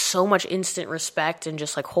 like, just so much instant respect and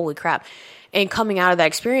just like, holy crap. And coming out of that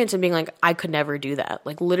experience and being like, I could never do that,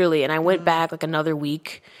 like, literally. And I went back like another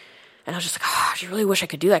week, and I was just like, oh, I really wish I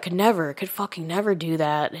could do that. I could fucking never do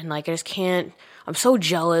that. And like, I just can't. I'm so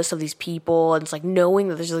jealous of these people. And it's like knowing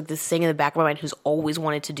that there's like this thing in the back of my mind who's always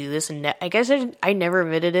wanted to do this, and I guess I never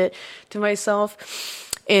admitted it to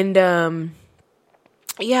myself. And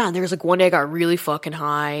yeah, there was like one day I got really fucking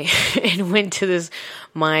high and went to this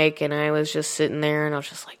mic, and I was just sitting there, and I was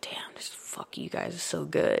just like, damn, just fuck you guys, is so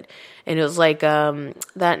good. And it was like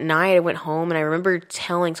that night I went home, and I remember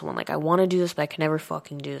telling someone, like, I want to do this, but I can never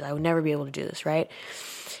fucking do this. I would never be able to do this, right?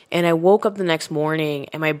 And I woke up the next morning,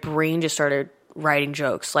 and my brain just started writing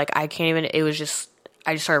jokes. Like, I just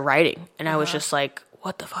started writing, and I was just like,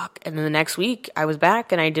 what the fuck? And then the next week I was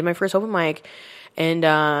back, and I did my first open mic, and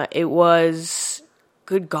it was...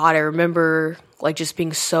 good God, I remember like just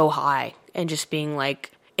being so high and just being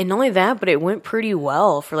like, and not only that, but it went pretty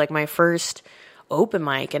well for like my first open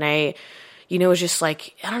mic. And it was just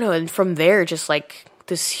like, I don't know. And from there, just like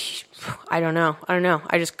this, I don't know.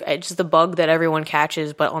 It's just the bug that everyone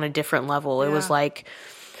catches, but on a different level. Yeah. It was like,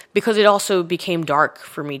 because it also became dark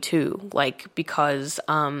for me too. Like, because,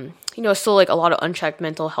 still like a lot of unchecked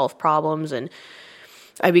mental health problems, and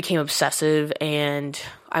I became obsessive, and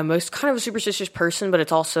I'm kind of a superstitious person, but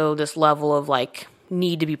it's also this level of like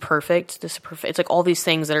need to be perfect. It's like all these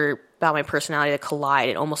things that are about my personality that collide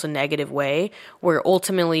in almost a negative way, where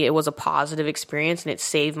ultimately it was a positive experience and it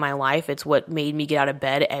saved my life. It's what made me get out of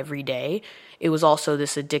bed every day. It was also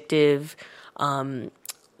this addictive, I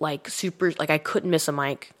couldn't miss a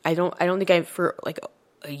mic. I don't think for like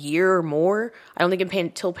a year or more, I don't think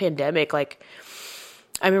until pandemic, like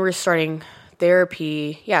I remember starting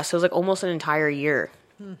therapy. Yeah. So it was like almost an entire year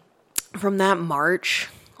from that March,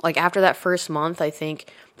 like after that first month, I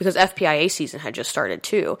think, because FPIA season had just started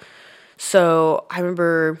too. So I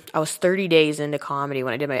remember I was 30 days into comedy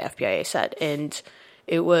when I did my FPIA set, and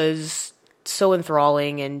it was so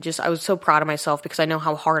enthralling, and just I was so proud of myself because I know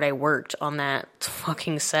how hard I worked on that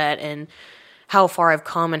fucking set and how far I've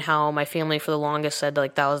come, and how my family for the longest said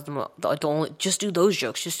like that was the only, just do those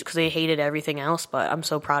jokes just because they hated everything else. But I'm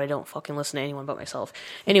so proud I don't fucking listen to anyone but myself.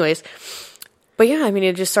 Anyways, but yeah, I mean,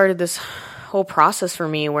 it just started this whole process for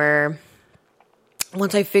me where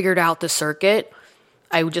once I figured out the circuit,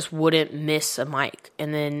 I just wouldn't miss a mic.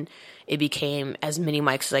 And then it became as many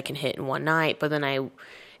mics as I can hit in one night. But then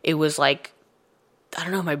it was like, I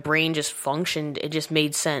don't know, my brain just functioned. It just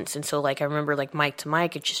made sense. And so like, I remember like mic to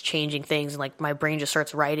mic, it's just changing things. And like my brain just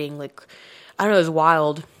starts writing. Like, I don't know, it was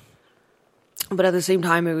wild. But at the same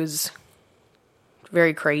time, it was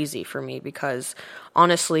very crazy for me because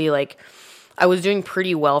honestly, like, I was doing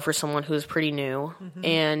pretty well for someone who was pretty new. Mm-hmm.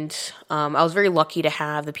 And I was very lucky to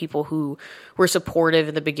have the people who were supportive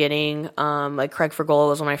in the beginning. Like Craig Fergola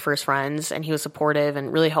was one of my first friends, and he was supportive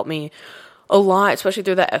and really helped me a lot, especially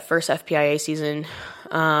through that first FPIA season.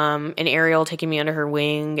 And Ariel taking me under her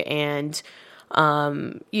wing, and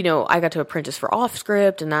You know, I got to apprentice for Off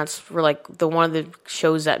Script, and that's for like one of the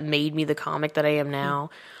shows that made me the comic that I am now.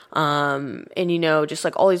 And you know, just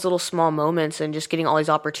like all these little small moments and just getting all these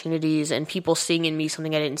opportunities and people seeing in me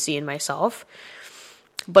something I didn't see in myself.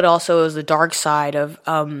 But also it was the dark side of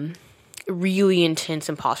really intense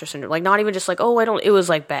imposter syndrome. Like not even just like, oh, it was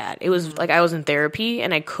like bad. It was like I was in therapy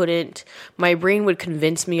and my brain would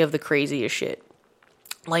convince me of the craziest shit.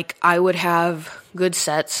 Like I would have good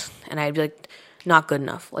sets and I'd be like, not good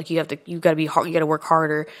enough. Like you gotta work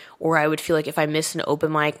harder. Or I would feel like if I missed an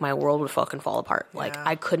open mic, my world would fucking fall apart. Yeah. Like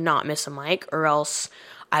I could not miss a mic or else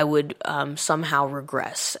I would somehow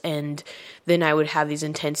regress. And then I would have these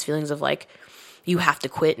intense feelings of like, you have to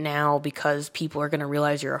quit now because people are going to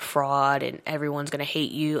realize you're a fraud and everyone's going to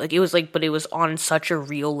hate you. Like it was like, but it was on such a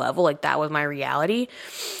real level. Like that was my reality.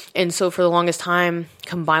 And so for the longest time,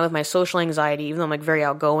 combined with my social anxiety, even though I'm like very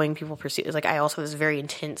outgoing, people perceive it's like I also have this very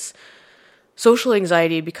intense social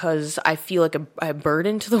anxiety because I feel like a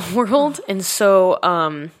burden to the world. And so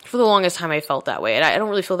for the longest time, I felt that way. And I don't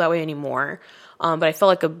really feel that way anymore. But I felt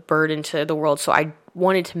like a burden to the world. So I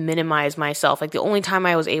wanted to minimize myself. Like the only time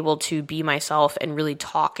I was able to be myself and really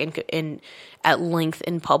talk and at length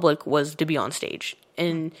in public was to be on stage.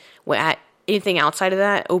 And anything outside of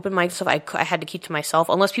that, open mic stuff, I had to keep to myself.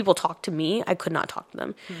 Unless people talked to me, I could not talk to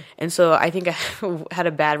them. And so I think I had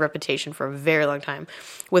a bad reputation for a very long time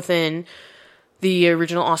within the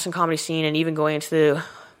original Austin comedy scene and even going into the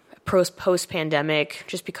post-pandemic,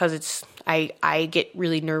 just because I get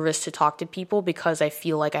really nervous to talk to people because I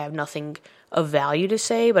feel like I have nothing of value to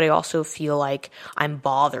say, but I also feel like I'm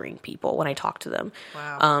bothering people when I talk to them.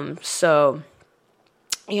 Wow. So,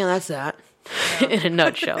 yeah, that's that in a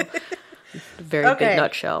nutshell. Very big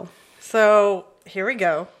nutshell. So, here we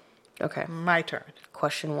go. Okay. My turn.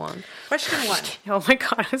 Question one. Oh my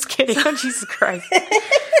God, I was kidding. Oh, Jesus Christ.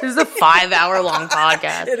 This is a 5-hour-long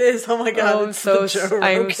podcast. It is. Oh my God. Oh, I'm so sorry.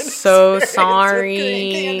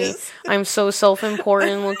 I'm so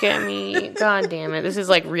self-important. Look at me. God damn it. This is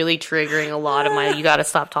like really triggering a lot of you gotta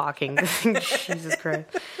stop talking. Jesus Christ.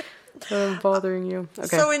 I'm bothering you.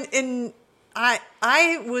 Okay. So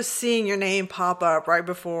I was seeing your name pop up right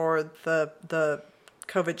before the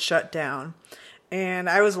COVID shutdown. And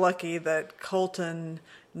I was lucky that Colton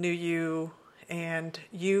knew you and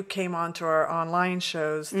you came on to our online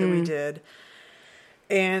shows that we did.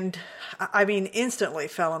 And I mean, instantly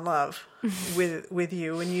fell in love with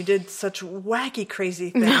you. And you did such wacky, crazy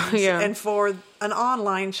things. Yeah. And for an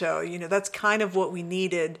online show, that's kind of what we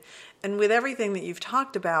needed. And with everything that you've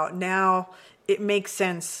talked about, now it makes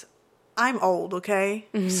sense. I'm old, okay?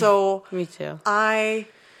 Mm-hmm. So me too. I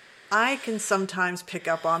can sometimes pick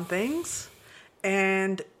up on things.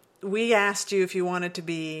 And we asked you if you wanted to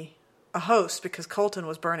be a host because Colton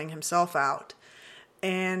was burning himself out.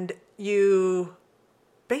 And you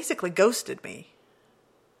basically ghosted me.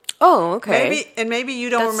 Oh, okay. Maybe you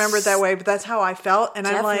don't remember it that way, but that's how I felt. And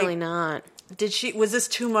I'm like, definitely not. Was this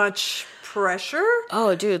too much pressure?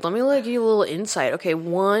 Oh, dude, let me give you a little insight. Okay,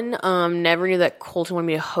 one, never knew that Colton wanted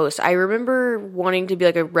me to host. I remember wanting to be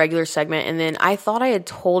like a regular segment, and then I thought I had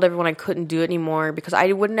told everyone I couldn't do it anymore because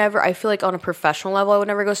I feel like on a professional level, I would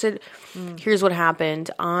never ghost it. Here's what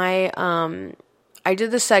happened. I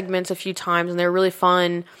did the segments a few times, and they were really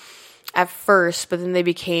fun at first, but then they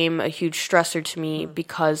became a huge stressor to me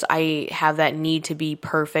because I have that need to be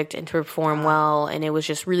perfect and to perform well, and it was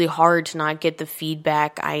just really hard to not get the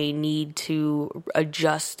feedback I need to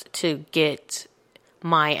adjust to get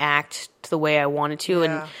my act to the way I wanted to,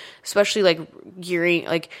 and especially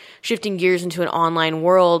shifting gears into an online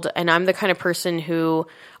world. And I'm the kind of person who,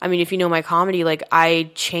 I mean, if you know my comedy, like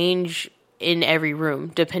I change in every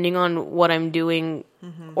room depending on what I'm doing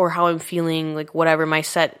or how I'm feeling, like whatever my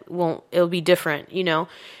set it'll be different,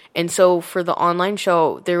 And so for the online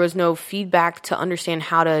show, there was no feedback to understand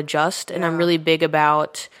how to adjust. And I'm really big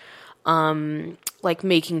about like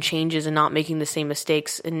making changes and not making the same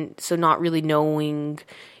mistakes. And so not really knowing,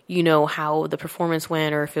 how the performance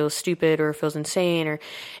went, or if it was stupid or if it was insane,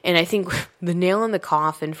 and I think the nail in the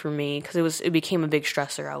coffin for me, because it became a big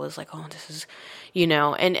stressor. I was like, oh, this is,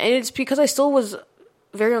 and it's because I still was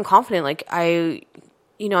very unconfident. Like I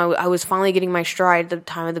was finally getting my stride at the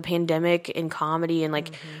time of the pandemic in comedy,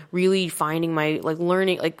 and really finding my,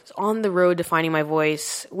 learning, on the road to finding my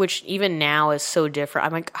voice, which even now is so different.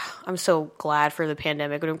 I'm like, I'm so glad for the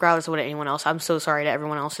pandemic, regardless of what anyone else. I'm so sorry to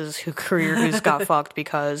everyone else's career who's got fucked,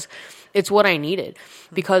 because it's what I needed.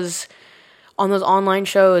 Because on those online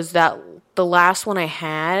shows, that the last one I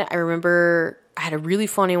had, I remember I had a really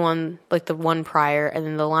funny one, like the one prior, and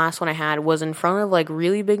then the last one I had was in front of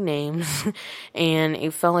really big names, and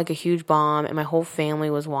it felt like a huge bomb, and my whole family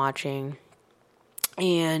was watching,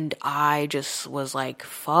 And I just was like,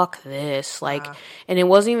 fuck this. Like, and it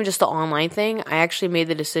wasn't even just the online thing. I actually made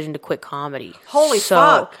the decision to quit comedy. Holy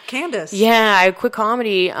fuck, Candace. Yeah, I quit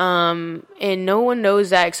comedy. And no one knows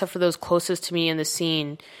that except for those closest to me in the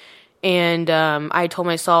scene. And I told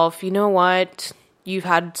myself, you know what? You've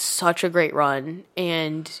had such a great run,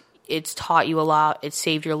 and it's taught you a lot. It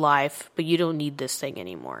saved your life, but you don't need this thing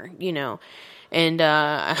anymore, you know? And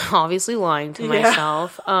I'm obviously lying to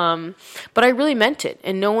myself. But I really meant it.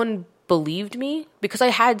 And no one believed me because I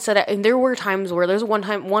had said it. And there were times where there's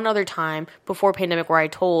one other time before pandemic where I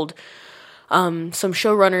told some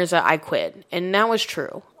showrunners that I quit. And that was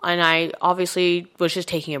true. And I obviously was just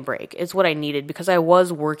taking a break. It's what I needed because I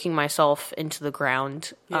was working myself into the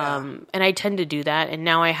ground. Yeah. And I tend to do that. And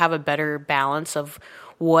now I have a better balance of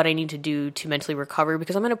what I need to do to mentally recover,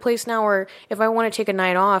 because I'm in a place now where if I want to take a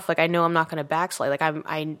night off, like I know I'm not going to backslide. Like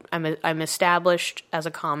I'm established as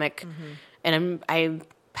a comic, and I'm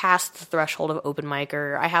past the threshold of open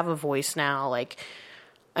micer. I have a voice now, like,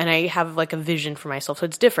 and I have like a vision for myself, so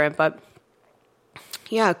it's different. But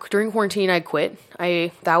yeah, during quarantine, I quit.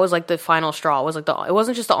 That was like the final straw. It was like it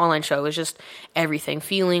wasn't just the online show; it was just everything.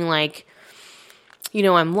 Feeling like, you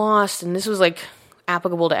know, I'm lost, and this was like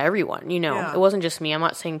applicable to everyone, you know. It wasn't just me. I'm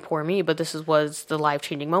not saying poor me, but this was the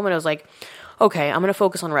life-changing moment. I was like, okay, I'm going to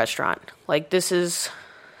focus on restaurant. Like, this is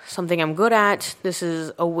something I'm good at. This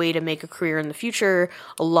is a way to make a career in the future.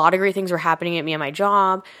 A lot of great things were happening at me at my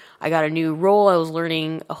job. I got a new role. I was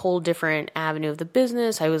learning a whole different avenue of the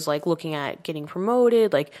business. I was like looking at getting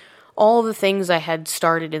promoted. Like, all the things I had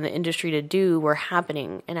started in the industry to do were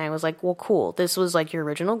happening. And I was like, well, cool. This was like your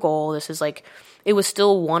original goal. This is like, it was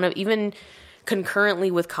still one of, even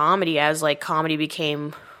concurrently with comedy, as like comedy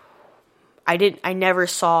became, I never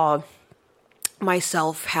saw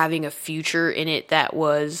myself having a future in it that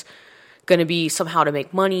was going to be somehow to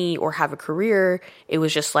make money or have a career. It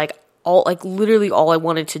was just like literally all I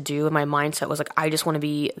wanted to do, and my mindset was like, I just want to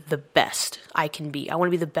be the best I can be. I want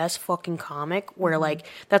to be the best fucking comic, where like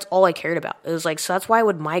that's all I cared about. It was like, so that's why I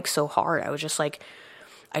would mic so hard. I was just like,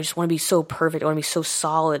 I just want to be so perfect. I want to be so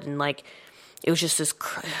solid, and like, it was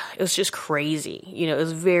just crazy. You know, it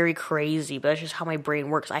was very crazy, but that's just how my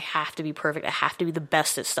brain works. I have to be perfect. I have to be the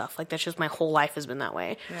best at stuff. Like, that's just my whole life has been that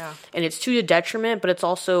way. Yeah. And it's to the detriment, but it's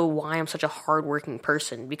also why I'm such a hardworking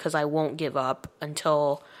person, because I won't give up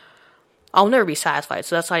until I'll never be satisfied.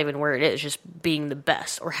 So that's not even where it is, just being the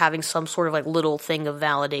best or having some sort of like little thing of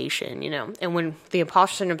validation, you know. And when the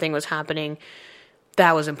imposter syndrome thing was happening,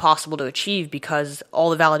 that was impossible to achieve because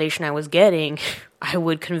all the validation I was getting, I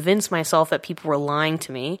would convince myself that people were lying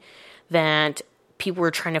to me, that people were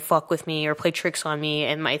trying to fuck with me or play tricks on me.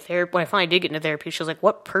 And my therapist, when I finally did get into therapy, she was like,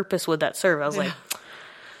 what purpose would that serve? I was like,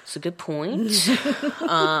 it's a good point.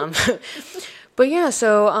 But yeah,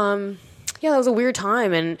 so, yeah, that was a weird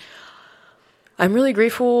time. And I'm really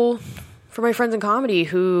grateful for my friends in comedy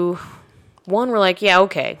who, one, were like, yeah,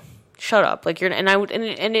 okay, shut up. Like, you're, and I would,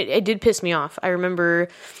 and it did piss me off. I remember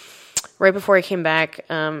right before I came back,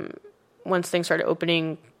 once things started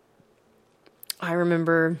opening, I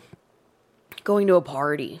remember going to a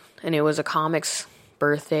party, and it was a comic's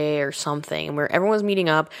birthday or something, and where everyone was meeting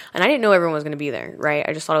up, and I didn't know everyone was going to be there, right?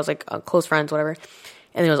 I just thought it was like close friends, whatever.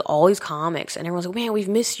 And there was all these comics, and everyone's like, man, we've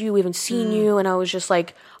missed you, we haven't seen you. And I was just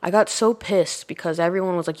like, I got so pissed because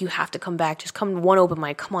everyone was like, you have to come back, just come one open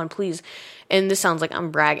mic, come on, please. And this sounds like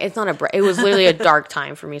I'm bragging. It's not a brag. It was literally a dark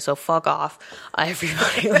time for me, so fuck off,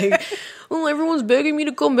 everybody. Like, well, everyone's begging me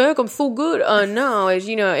to come back, I'm so good. No, it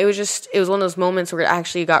was one of those moments where I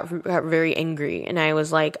actually got very angry, and I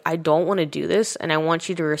was like, I don't want to do this, and I want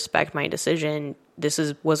you to respect my decision. This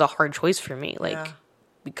was a hard choice for me, like,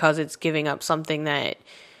 because it's giving up something that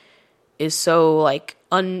is so, like,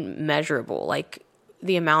 unmeasurable, like,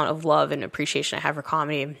 the amount of love and appreciation I have for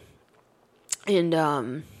comedy. And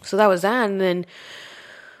so that was that. And then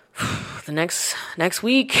the next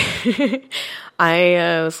week,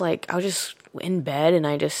 I was like, I was just in bed, and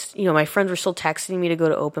I just, you know, my friends were still texting me to go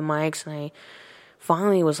to open mics, and I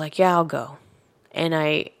finally was like, yeah, I'll go. And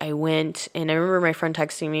I went, and I remember my friend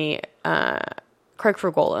texting me, Craig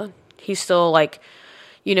Fergola. He's still, like,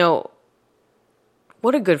 you know,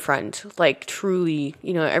 what a good friend. Like, truly,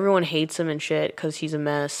 you know, everyone hates him and shit because he's a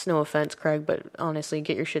mess. No offense, Craig, but honestly,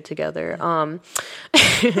 get your shit together.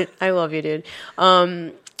 I love you, dude.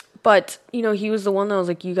 But, you know, he was the one that was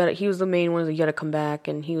like, he was the main one that you gotta come back,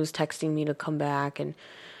 and he was texting me to come back, and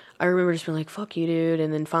I remember just being like, fuck you, dude,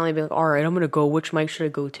 and then finally being like, all right, I'm gonna go, which mic should I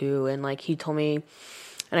go to? And, like, he told me,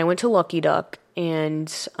 and I went to Lucky Duck, and,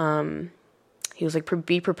 he was like,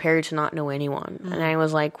 be prepared to not know anyone. And I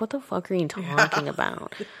was like, what the fuck are you talking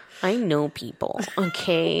about? I know people,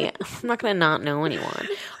 okay? I'm not going to not know anyone.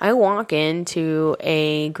 I walk into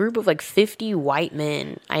a group of like 50 white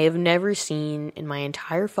men I have never seen in my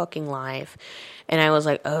entire fucking life. And I was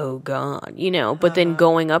like, oh, God, you know. But then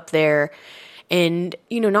going up there and,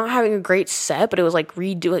 you know, not having a great set, but it was like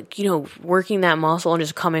working that muscle and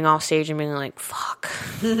just coming off stage and being like, fuck.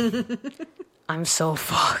 I'm so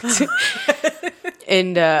fucked.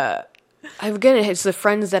 And, it's the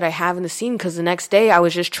friends that I have in the scene, because the next day I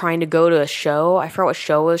was just trying to go to a show. I forgot what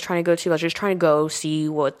show I was trying to go to. I was just trying to go see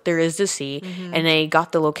what there is to see. Mm-hmm. And I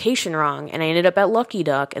got the location wrong. And I ended up at Lucky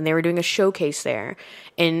Duck, and they were doing a showcase there.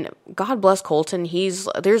 And God bless Colton.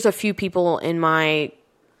 There's a few people in my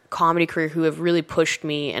comedy career who have really pushed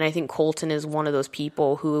me. And I think Colton is one of those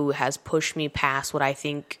people who has pushed me past what I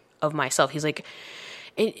think of myself. He's like,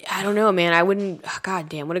 I don't know, man. I wouldn't. Oh, God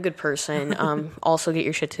damn, what a good person. Also, get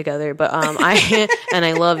your shit together. But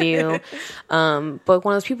I love you. But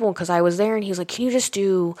one of those people, because I was there, and he was like, "Can you just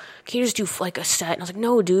do like a set?" And I was like,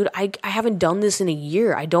 "No, dude. I haven't done this in a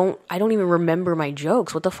year. I don't even remember my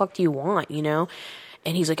jokes. What the fuck do you want? You know?"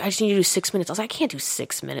 And he's like, "I just need you to do 6 minutes." I was like, "I can't do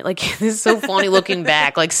 6 minutes. Like, this is so funny looking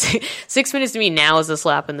back. Like, 6 minutes to me now is a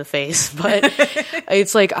slap in the face. But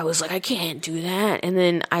it's like, I was like, I can't do that. And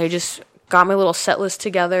then I just got my little set list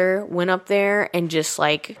together, went up there, and just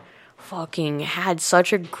like fucking had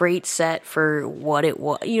such a great set for what it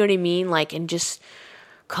was. You know what I mean? Like, and just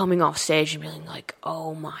coming off stage and being like,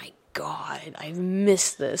 oh my God, I've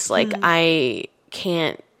missed this. Like, I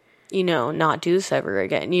can't, not do this ever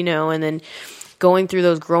again, and then going through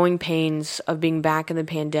those growing pains of being back in the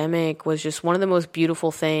pandemic was just one of the most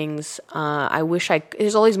beautiful things.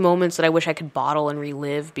 There's all these moments that I wish I could bottle and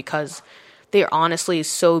relive, because they are honestly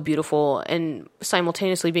so beautiful and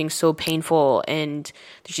simultaneously being so painful, and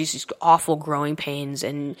there's just these awful growing pains.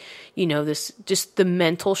 And, just the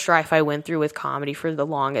mental strife I went through with comedy for the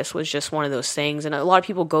longest was just one of those things. And a lot of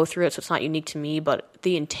people go through it, so it's not unique to me, but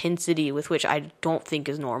the intensity with which I don't think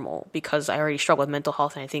is normal, because I already struggle with mental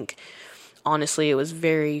health. And I think, honestly, it was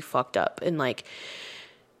very fucked up. And like,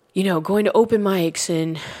 going to open mics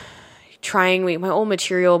and trying my old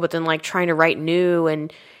material, but then like trying to write new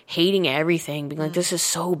and hating everything, being like, this is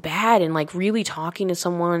so bad. And like really talking to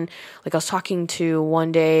someone, like I was talking to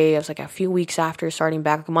one day, I was like a few weeks after starting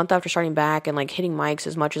back, like a month after starting back, and like hitting mics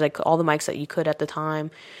as much as like all the mics that you could at the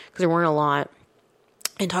time, because there weren't a lot,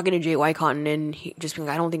 and talking to Jay Wycotton, and he just being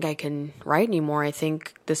like, I don't think I can write anymore. I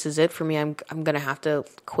think this is it for me. I'm going to have to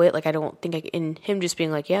quit. Like, I don't think and him just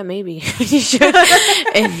being like, yeah, maybe you should.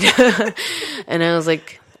 And I was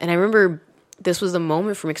like, and I remember this was the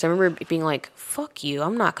moment for me, because I remember being like, fuck you,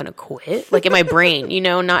 I'm not going to quit. Like, in my brain,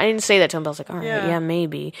 I didn't say that to him, but I was like, all right, yeah,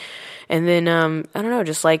 maybe. And then, I don't know,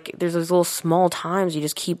 just like, there's those little small times you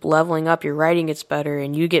just keep leveling up, your writing gets better,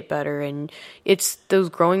 and you get better, and it's those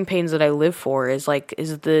growing pains that I live for,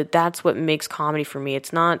 that's what makes comedy for me.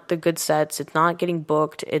 It's not the good sets, it's not getting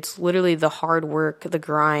booked, it's literally the hard work, the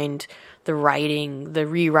grind, the writing, the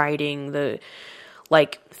rewriting, the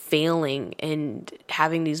like failing, and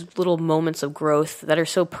having these little moments of growth that are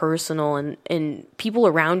so personal, and people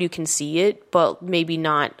around you can see it, but maybe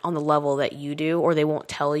not on the level that you do, or they won't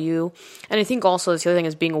tell you. And I think also the other thing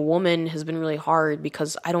is, being a woman has been really hard,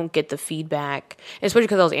 because I don't get the feedback, especially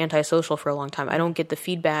because I was antisocial for a long time. I don't get the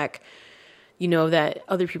feedback, that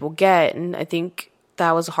other people get. And I think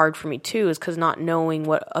that was hard for me too, is because not knowing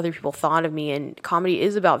what other people thought of me. And comedy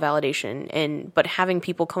is about validation, but having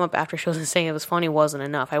people come up after shows and saying it was funny wasn't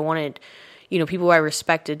enough. I wanted, people I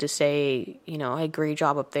respected to say, I had a great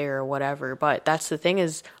job up there or whatever. But that's the thing,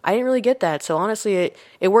 is I didn't really get that. So honestly,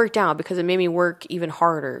 it worked out, because it made me work even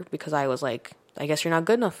harder, because I was like, I guess you're not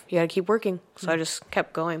good enough. You got to keep working. So I just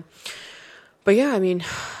kept going. But yeah, yeah,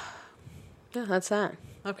 that's that.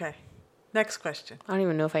 Okay. Next question. I don't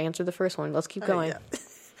even know if I answered the first one. Let's keep going. Yeah.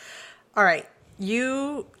 All right.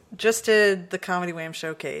 You just did the Comedy Wham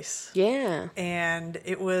Showcase. Yeah. And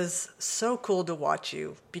it was so cool to watch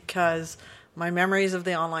you, because my memories of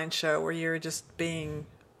the online show were you were just being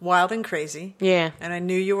wild and crazy. Yeah. And I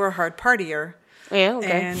knew you were a hard partier. Yeah,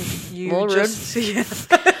 okay. And you just... Yeah.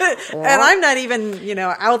 And I'm not even,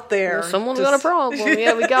 out there. Well, someone's got a problem.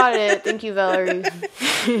 Yeah, we got it. Thank you, Valerie.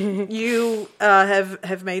 You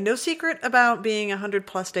have made no secret about being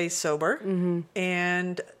 100+ days sober. Mm-hmm.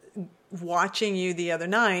 And watching you the other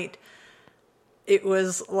night, it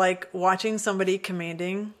was like watching somebody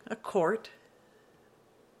commanding a court.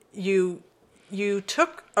 You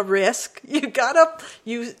took a risk. You got up.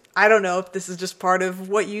 I don't know if this is just part of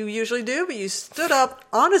what you usually do, but you stood up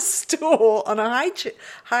on a stool, on a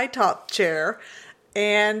high top chair,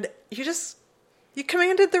 and you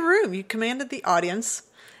commanded the room. You commanded the audience.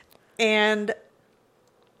 And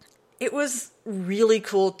it was really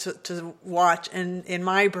cool to watch, and in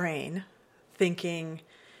my brain thinking,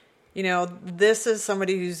 you know, this is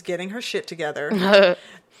somebody who's getting her shit together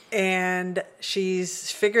and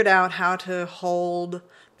she's figured out how to hold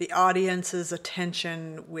the audience's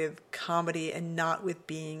attention with comedy and not with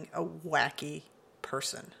being a wacky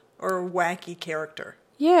person or a wacky character.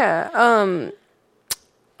 Yeah,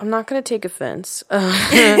 I'm not going to take offense.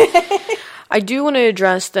 I do want to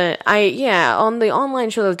address that. On the online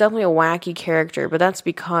show, there's definitely a wacky character, but that's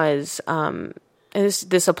because, and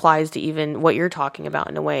this applies to even what you're talking about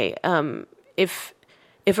in a way. If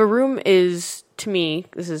a room is, to me,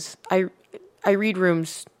 I read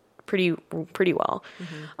rooms pretty well,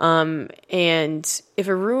 and if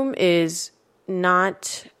a room is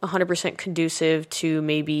not 100% conducive to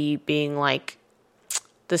maybe being like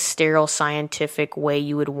the sterile scientific way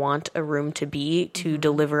you would want a room to be to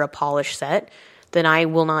deliver a polished set, then I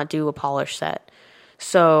will not do a polished set.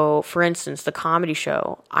 So, for instance, the comedy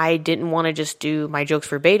show, I didn't want to just do my jokes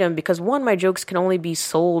verbatim because, one, my jokes can only be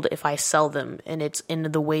sold if I sell them, and it's in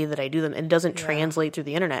the way that I do them, and it doesn't translate through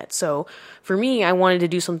the internet. So, for me, I wanted to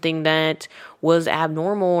do something that was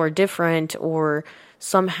abnormal or different, or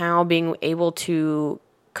somehow being able to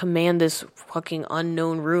command this fucking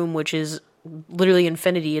unknown room, which is literally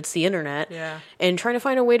infinity. It's the internet. Yeah. And trying to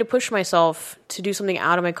find a way to push myself to do something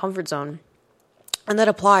out of my comfort zone. And that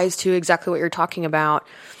applies to exactly what you're talking about.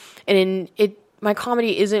 And my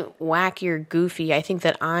comedy isn't wacky or goofy. I think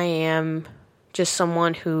that I am just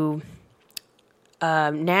someone who,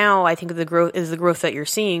 now I think the growth that you're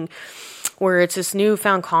seeing, where it's this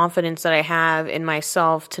newfound confidence that I have in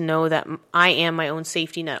myself to know that I am my own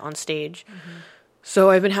safety net on stage. So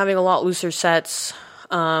I've been having a lot looser sets,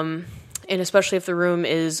 and especially if the room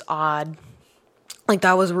is odd. Like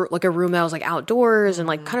that was like a room that was like outdoors and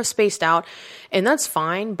like kind of spaced out, and that's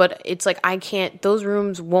fine. But it's like I can't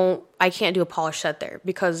do a polished set there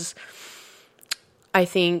because I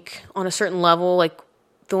think on a certain level, like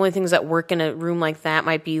the only things that work in a room like that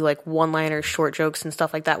might be like one-liners, short jokes and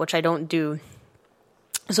stuff like that, which I don't do.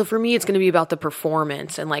 So for me, it's going to be about the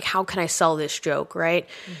performance and like, how can I sell this joke, right?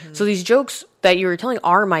 So these jokes that you were telling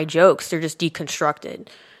are my jokes. They're just deconstructed.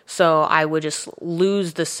 So I would just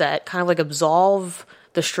lose the set, kind of like absolve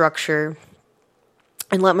the structure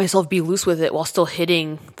and let myself be loose with it while still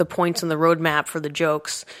hitting the points on the roadmap for the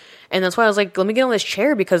jokes. And that's why I was like, let me get on this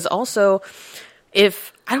chair, because also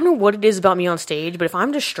if I don't know what it is about me on stage, but if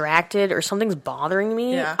I'm distracted or something's bothering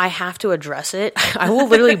me, I have to address it. I will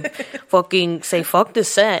literally fucking say, fuck this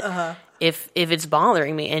set. If it's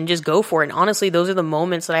bothering me, and just go for it. And honestly, those are the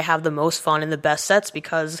moments that I have the most fun and the best sets,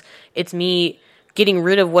 because it's me getting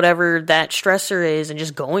rid of whatever that stressor is and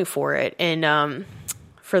just going for it. And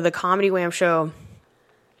for the Comedy Wham show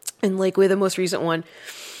in Lakeway, the most recent one,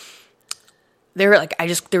 there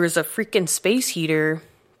was a freaking space heater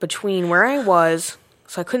between where I was,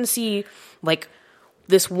 so I couldn't see like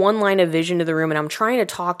this one line of vision to the room, and I'm trying to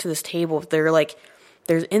talk to this table.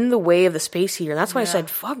 There's in the way of the space heater. And that's why I said,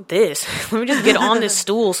 fuck this. Let me just get on this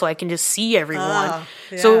stool so I can just see everyone.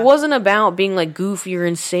 So it wasn't about being like goofy or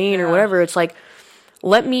insane or whatever. It's like,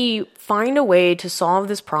 let me find a way to solve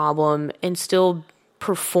this problem and still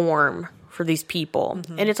perform for these people.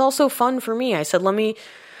 And it's also fun for me. I said, let me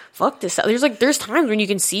fuck this set. There's times when you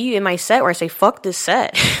can see in my set where I say, fuck this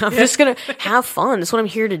set. I'm just going to have fun. That's what I'm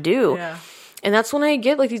here to do. Yeah. And that's when I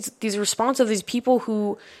get like these responses of these people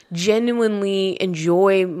who genuinely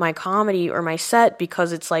enjoy my comedy or my set,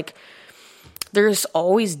 because it's like, there's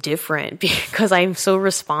always different, because I'm so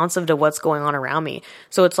responsive to what's going on around me.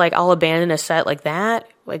 So it's like, I'll abandon a set like that.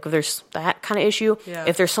 Like if there's that kind of issue,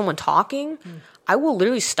 if there's someone talking, I will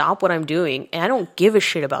literally stop what I'm doing, and I don't give a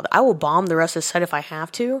shit about that. I will bomb the rest of the set if I have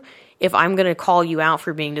to, if I'm going to call you out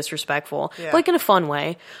for being disrespectful, like in a fun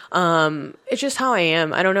way. It's just how I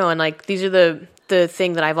am. I don't know. And like, these are the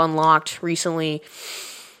thing that I've unlocked recently.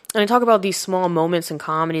 And I talk about these small moments in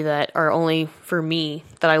comedy that are only for me,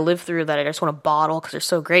 that I live through, that I just want to bottle because they're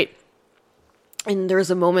so great. And there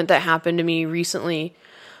was a moment that happened to me recently.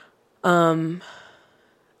 And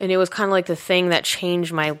it was kind of like the thing that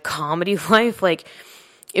changed my comedy life. Like,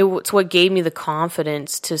 it's what gave me the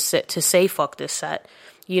confidence to say fuck this set,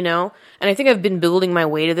 you know? And I think I've been building my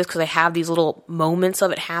way to this because I have these little moments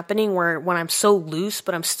of it happening where when I'm so loose,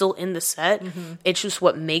 but I'm still in the set, it's just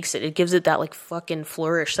what makes it. It gives it that like fucking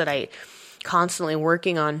flourish that I constantly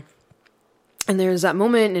working on. And there's that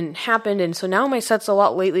moment, and it happened. And so now my sets a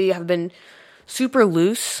lot lately have been super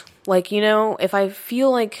loose. Like, you know, if I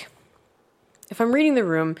feel like, if I'm reading the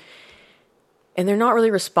room and they're not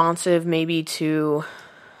really responsive maybe to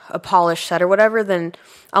a polished set or whatever, then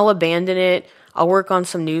I'll abandon it. I'll work on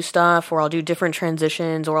some new stuff, or I'll do different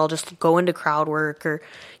transitions, or I'll just go into crowd work, or,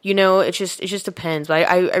 you know, it just depends. But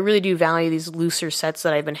I really do value these looser sets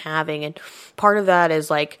that I've been having. And part of that is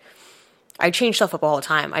like, I change stuff up all the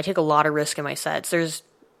time. I take a lot of risk in my sets. There's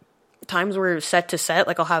times where set to set,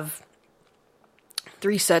 like I'll have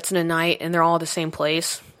 3 sets in a night and they're all at the same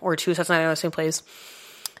place, or 2 sets in a night at the same place.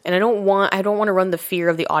 And I don't want to run the fear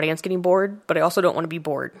of the audience getting bored, but I also don't want to be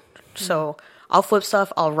bored. Mm-hmm. So I'll flip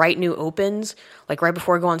stuff. I'll write new opens, like right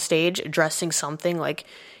before I go on stage, addressing something like,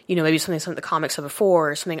 you know, maybe something the comics said before,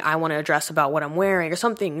 or something I want to address about what I'm wearing or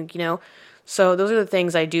something, you know. So those are the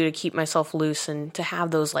things I do to keep myself loose and to have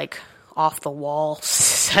those like off the wall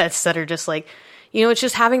sets that are just like, you know, it's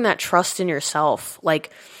just having that trust in yourself. Like,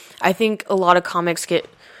 I think a lot of comics get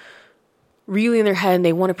really in their head and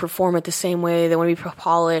they want to perform it the same way. They want to be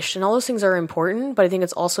polished, and all those things are important. But I think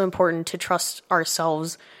it's also important to trust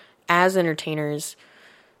ourselves as entertainers,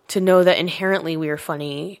 to know that inherently we are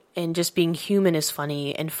funny, and just being human is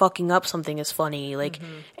funny, and fucking up something is funny. Like,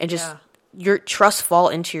 and just your trust fall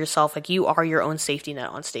into yourself. Like, you are your own safety net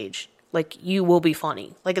on stage. Like, you will be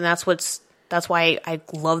funny. Like, and that's why I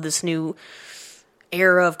love this new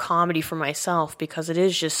era of comedy for myself, because it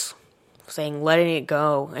is just saying, letting it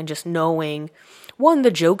go, and just knowing, one,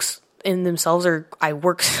 the jokes in themselves I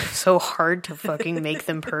work so hard to fucking make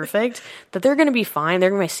them perfect that they're going to be fine.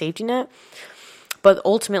 They're my safety net. But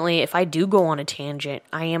ultimately, if I do go on a tangent,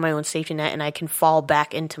 I am my own safety net, and I can fall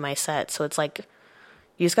back into my set. So it's like,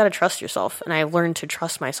 you just got to trust yourself. And I learned to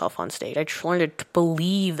trust myself on stage. I learned to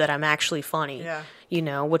believe that I'm actually funny, you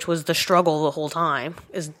know, which was the struggle the whole time,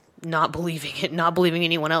 is not believing it, not believing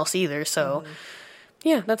anyone else either. So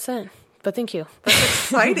yeah, that's it. But thank you. That's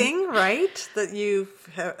exciting, right? That you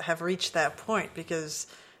have reached that point, because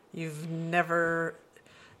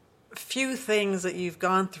few things that you've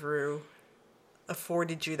gone through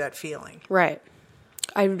afforded you that feeling. Right.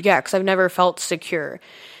 Because I've never felt secure.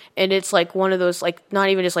 And it's like one of those, like, not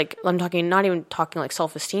even just like, not even talking like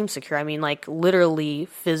self-esteem secure. I mean, like, literally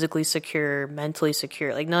physically secure, mentally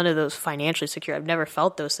secure, like none of those, financially secure. I've never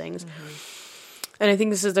felt those things. And I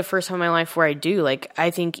think this is the first time in my life where I do. Like,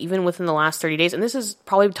 I think even within the last 30 days, and this is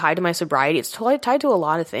probably tied to my sobriety, it's totally tied to a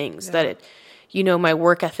lot of things you know, my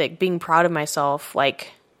work ethic, being proud of myself,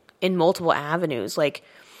 like, in multiple avenues, like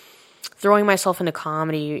throwing myself into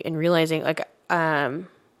comedy and realizing, like,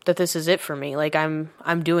 that this is it for me. Like, I'm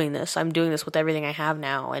doing this with everything I have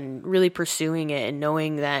now, and really pursuing it, and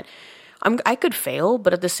knowing that I could fail,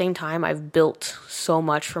 but at the same time, I've built so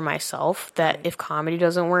much for myself that if comedy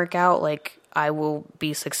doesn't work out, like, I will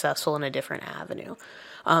be successful in a different avenue.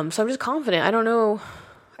 So I'm just confident. I don't know.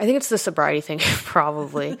 I think it's the sobriety thing,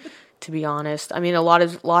 probably, to be honest. I mean, a lot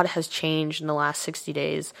has changed in the last 60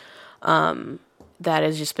 days. That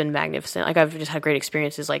has just been magnificent. Like, I've just had great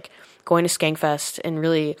experiences, like going to Skankfest, and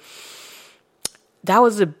really, that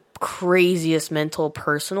was the craziest mental,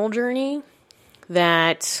 personal journey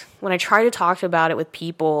that when I try to talk about it with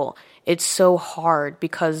people, it's so hard,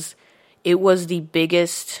 because it was the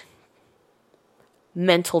biggest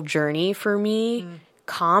mental journey for me,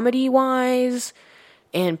 comedy-wise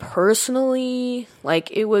and personally.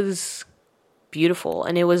 Like, it was beautiful,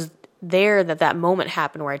 and it was there that moment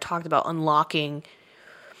happened where I talked about unlocking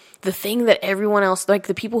the thing that everyone else, like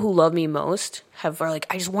the people who love me most, are like,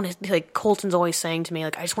 I just want to, like, Colton's always saying to me,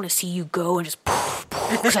 like, I just want to see you go and just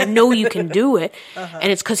because I know you can do it.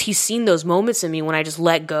 And it's because he's seen those moments in me when I just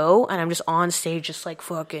let go and I'm just on stage just like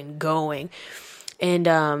fucking going. And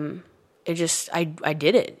it just, I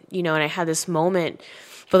did it, you know, and I had this moment.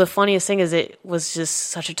 But the funniest thing is, it was just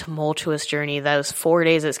such a tumultuous journey. Those 4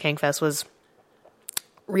 days at Skankfest was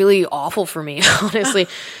really awful for me, honestly.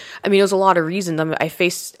 I mean, it was a lot of reasons. I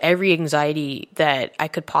faced every anxiety that I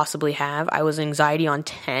could possibly have. I was anxiety on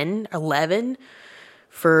 10, 11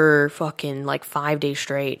 for fucking like 5 days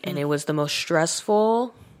straight. And it was the most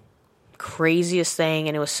stressful, craziest thing.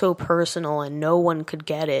 And it was so personal and no one could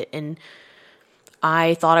get it. And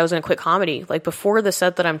I thought I was going to quit comedy. Like, before the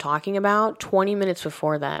set that I'm talking about, 20 minutes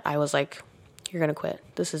before that, I was like, you're going to quit.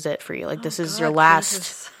 This is it for you. Like, this is your last.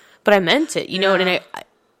 Jesus. But I meant it, you know, and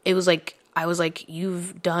it was like, I was like,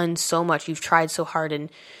 you've done so much, you've tried so hard, and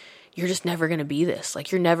you're just never going to be this.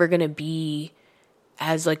 Like, you're never going to be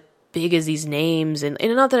as, like, big as these names. And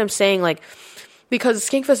not that I'm saying, like, because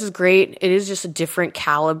Skankfest is great, it is just a different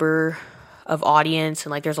caliber of audience,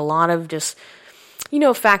 and, like, there's a lot of just, you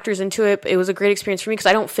know, factors into it. It was a great experience for me because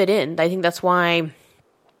I don't fit in. I think that's why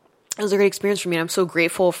it was a great experience for me. And I'm so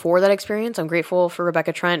grateful for that experience. I'm grateful for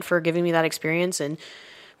Rebecca Trent for giving me that experience and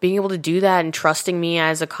being able to do that and trusting me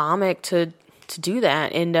as a comic to do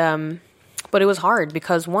that. And, but it was hard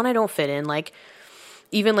because, one, I don't fit in. Like,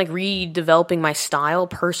 even like redeveloping my style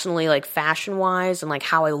personally, like fashion wise, and like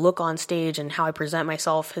how I look on stage and how I present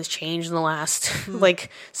myself has changed in the last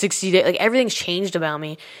like 60 days. Like everything's changed about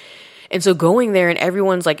me. And so going there and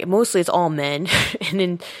everyone's like, mostly it's all men.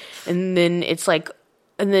 and then it's like,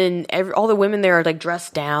 and then all the women there are like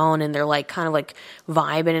dressed down and they're like kind of like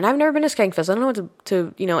vibing. And I've never been to Skankfest. I don't know what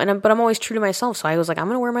to you know, but I'm always true to myself. So I was like, I'm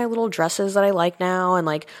going to wear my little dresses that I like now and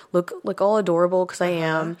like look all adorable because I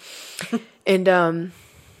am. And,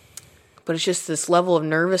 but it's just this level of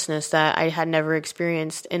nervousness that I had never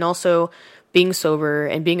experienced. And also being sober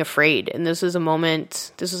and being afraid. And this is a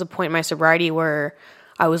point in my sobriety where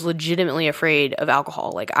I was legitimately afraid of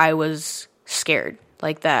alcohol. Like I was scared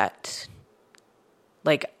like that.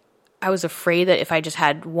 Like, I was afraid that if I just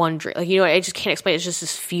had one drink, like, you know, I just can't explain. It's just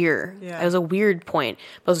this fear. Yeah. It was a weird point.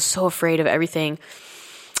 But I was so afraid of everything.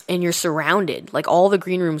 And you're surrounded. Like, all the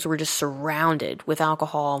green rooms were just surrounded with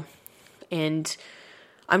alcohol. And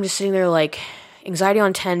I'm just sitting there, like, anxiety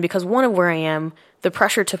on 10 because, one, of where I am, the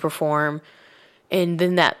pressure to perform, and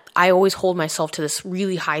then that I always hold myself to this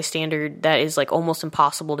really high standard that is, like, almost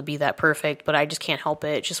impossible to be that perfect, but I just can't help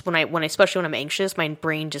it. Just especially when I'm anxious, my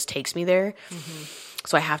brain just takes me there. Mm-hmm.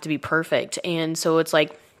 So I have to be perfect. And so it's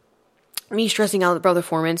like me stressing out about the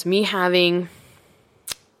performance, me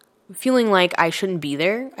feeling like I shouldn't be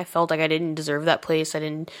there. I felt like I didn't deserve that place.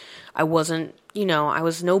 I wasn't, you know, I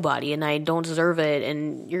was nobody and I don't deserve it.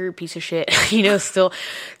 And you're a piece of shit, you know, still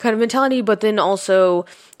kind of mentality. But then also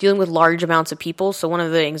dealing with large amounts of people. So one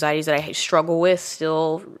of the anxieties that I struggle with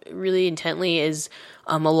still really intently is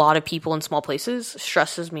a lot of people in small places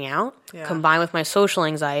stresses me out, combined with my social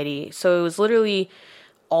anxiety. So it was literally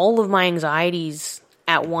all of my anxieties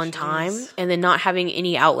at one time and then not having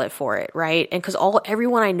any outlet for it, right? And because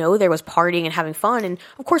everyone I know there was partying and having fun, and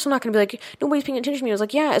of course I'm not going to be like, nobody's paying attention to me. I was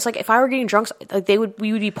like, yeah, it's like if I were getting drunk, like we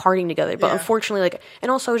would be partying together. But unfortunately, like, and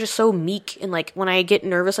also I was just so meek, and like when I get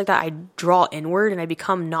nervous like that, I draw inward and I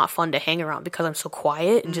become not fun to hang around because I'm so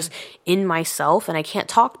quiet and just in myself, and I can't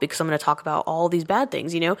talk because I'm going to talk about all these bad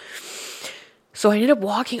things, you know? So I ended up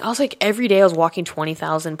walking, I was like, every day I was walking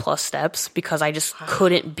 20,000 plus steps because I just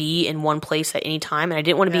couldn't be in one place at any time. And I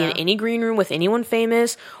didn't want to be in any green room with anyone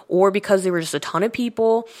famous, or because there were just a ton of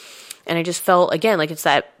people. And I just felt, again, like it's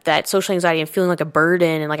that social anxiety and feeling like a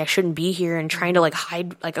burden and like I shouldn't be here and trying to like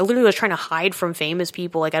hide. Like I literally was trying to hide from famous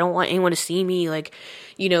people. Like I don't want anyone to see me. Like,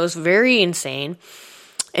 you know, it was very insane.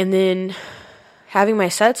 And then having my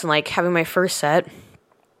sets and like having my first set.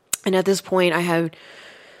 And at this point I have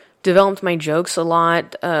developed my jokes a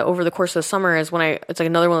lot over the course of the summer. It's like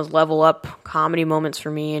another one of those level up comedy moments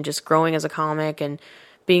for me, and just growing as a comic and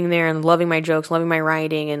being there and loving my jokes, loving my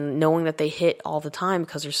writing, and knowing that they hit all the time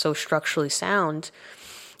because they're so structurally sound.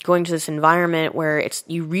 Going to this environment where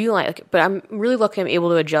you realize, like, but I'm really lucky I'm able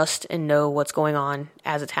to adjust and know what's going on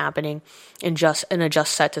as it's happening and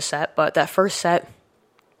adjust set to set. But that first set,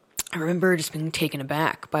 I remember just being taken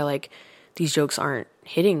aback by like, these jokes aren't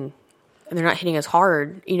hitting. And they're not hitting as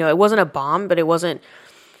hard. You know, it wasn't a bomb, but it wasn't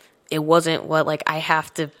what like I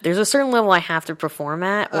have to, there's a certain level I have to perform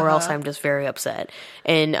at, or else I'm just very upset.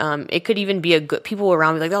 And it could even be people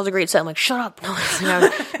around me like, that was a great set. I'm like, shut up.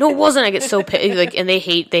 No, it wasn't. I get so pissed. Like, and they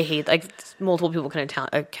hate, like multiple people can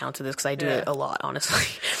account to this because I do it a lot, honestly.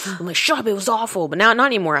 I'm like, shut up, it was awful. But now, not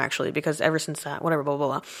anymore actually, because ever since that, whatever, blah, blah,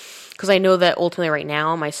 blah. Because I know that ultimately right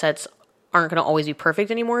now, my sets aren't going to always be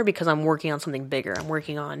perfect anymore because I'm working on something bigger. I'm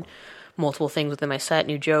working on multiple things within my set,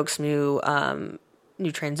 new jokes, new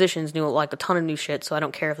transitions, like a ton of new shit. So I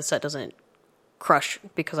don't care if the set doesn't crush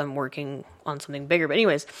because I'm working on something bigger. But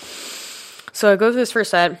anyways, so I go through this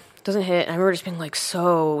first set, doesn't hit. And I remember just being like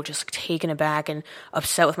so just taken aback and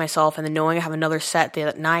upset with myself, and then knowing I have another set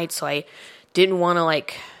that night. So I didn't want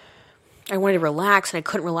to I wanted to relax, and I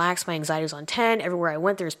couldn't relax. My anxiety was on 10. Everywhere I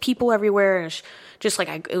went, there's people everywhere, and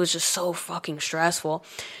it was just so fucking stressful.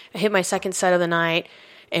 I hit my second set of the night.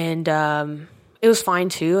 And it was fine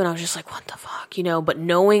too, and I was just like, what the fuck, you know? But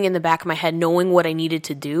knowing in the back of my head, knowing what I needed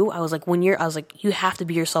to do, I was like, you have to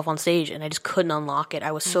be yourself on stage, and I just couldn't unlock it.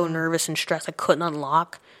 I was so nervous and stressed, I couldn't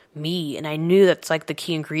unlock me, and I knew that's like the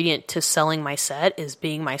key ingredient to selling my set is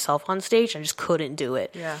being myself on stage. I just couldn't do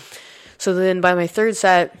it. Yeah. So then by my third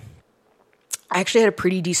set, I actually had a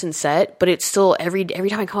pretty decent set, but it's still every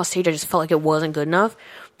time I come on stage, I just felt like it wasn't good enough.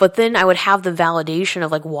 But then I would have the validation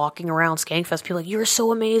of like walking around Skankfest, people like, you're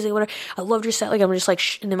so amazing, whatever. I loved your set. Like, I'm just like,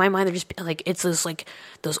 and in my mind, they're just like, it's this like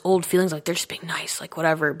those old feelings, like they're just being nice, like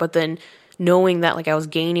whatever. But then knowing that like I was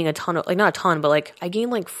gaining a ton of, like not a ton, but like I gained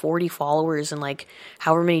like 40 followers in like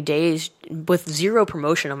however many days with zero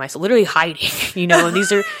promotion of myself, literally hiding, you know, and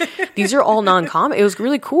these are all non-comedy. It was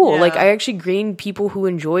really cool. Yeah. Like I actually gained people who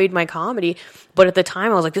enjoyed my comedy, but at the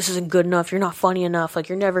time I was like, this isn't good enough. You're not funny enough. Like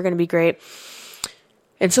you're never going to be great.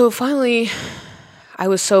 And so finally I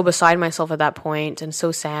was so beside myself at that point and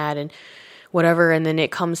so sad and whatever. And then it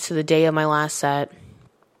comes to the day of my last set.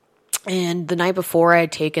 And the night before, I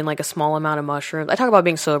had taken like a small amount of mushrooms. I talk about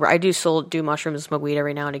being sober. I do still do mushrooms and smoke weed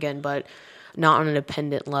every now and again, but not on an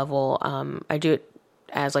dependent level. I do it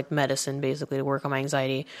as like medicine, basically, to work on my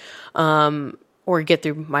anxiety, or get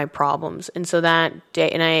through my problems. And so that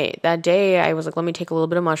day, I was like, let me take a little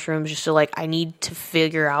bit of mushrooms just to like, I need to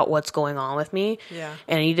figure out what's going on with me. Yeah.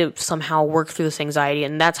 And I need to somehow work through this anxiety.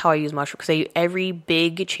 And that's how I use mushrooms. Because every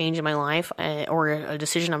big change in my life or a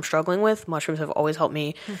decision I'm struggling with, mushrooms have always helped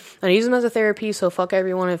me. And I use them as a therapy. So fuck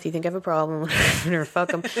everyone if you think I have a problem. Or fuck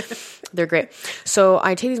them. They're great. So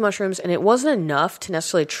I take these mushrooms and it wasn't enough to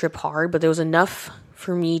necessarily trip hard, but there was enough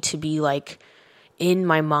for me to be like in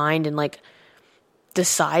my mind and like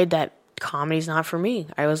decide that comedy's not for me.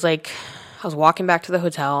 I was walking back to the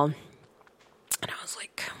hotel and I was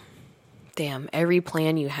like, damn, every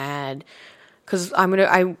plan you had, because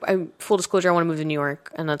I full disclosure, I want to move to New York,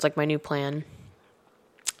 and that's like my new plan.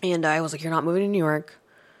 And I was like, you're not moving to New York,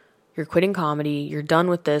 you're quitting comedy, you're done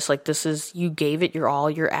with this, like this is, you gave it your all,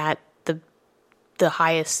 you're at the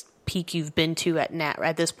highest peak you've been to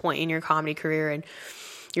at this point in your comedy career, and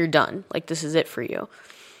you're done, like this is it for you.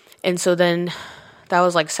 And so then that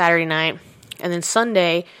was like Saturday night. And then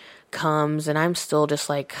Sunday comes and I'm still just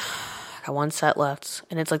like, I got one set left.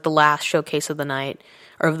 And it's like the last showcase of the night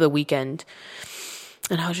or of the weekend.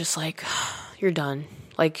 And I was just like, you're done.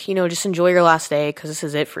 Like, you know, just enjoy your last day because this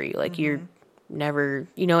is it for you. Like you're never,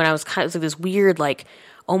 you know, and I was kind of like this weird, like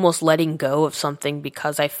almost letting go of something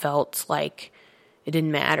because I felt like it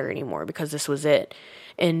didn't matter anymore because this was it.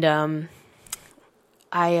 And,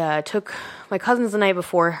 I took my cousins the night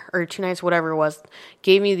before, or 2 nights, whatever it was,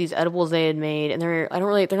 gave me these edibles they had made, and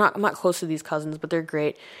I'm not close to these cousins, but they're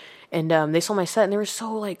great. And they saw my set, and they were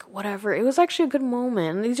so like, whatever. It was actually a good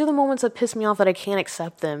moment. And these are the moments that piss me off that I can't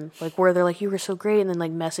accept them, like where they're like, you were so great, and then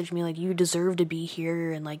like message me like, you deserve to be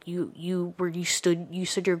here, and like you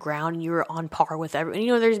stood your ground, and you were on par with everyone. You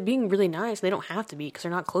know, they're being really nice. They don't have to be because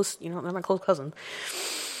they're not close. You know, they're my close cousins.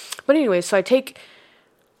 But anyway, so I take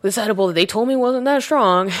this edible that they told me wasn't that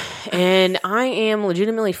strong, and I am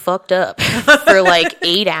legitimately fucked up for like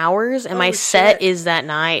 8 hours, and my set is that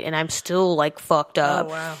night, and I'm still like fucked up. Oh,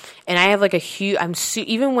 wow. And I have like a huge,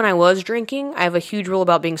 even when I was drinking, I have a huge rule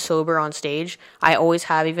about being sober on stage. I always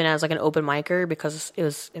have, even as like an open micer, because it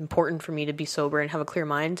was important for me to be sober and have a clear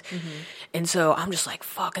mind. Mm-hmm. And so I'm just like,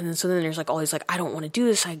 fuck. And then, so then there's like all these like, I don't want to do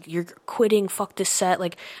this. Like, you're quitting. Fuck this set.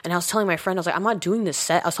 Like, and I was telling my friend, I was like, I'm not doing this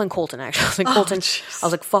set. I was telling Colton, actually. I was like, Colton, I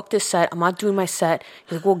was like, fuck this set. I'm not doing my set.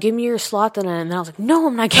 He's like, well, give me your slot then. And I was like, no,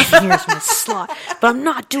 I'm not giving you my slot, but I'm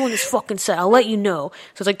not doing this fucking set. I'll let you know.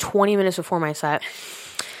 So it's like 20 minutes before my set.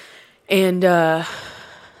 And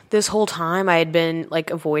this whole time I had been like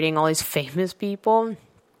avoiding all these famous people,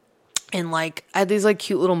 and like I had these like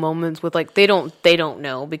cute little moments with like they don't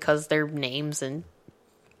know because they're names, and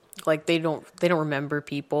like they don't remember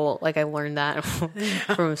people. Like I learned that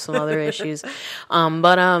from some other issues.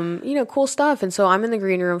 But you know, cool stuff. And so I'm in the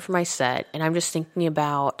green room for my set, and I'm just thinking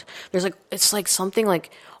about, there's like, it's like something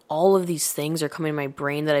like all of these things are coming in my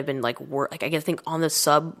brain that I've been like I think on the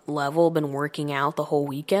sub level been working out the whole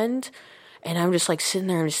weekend. And I'm just like sitting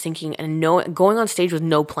there and just thinking, and going on stage with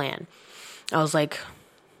no plan. I was like,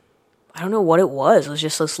 I don't know what it was. It was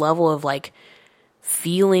just this level of like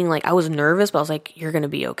feeling like I was nervous, but I was like, you're going to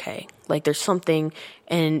be okay. Like there's something,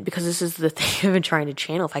 and because this is the thing I've been trying to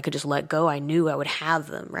channel, if I could just let go, I knew I would have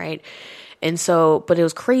them, right? And so, but it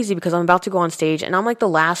was crazy because I'm about to go on stage, and I'm like the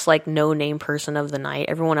last like no name person of the night.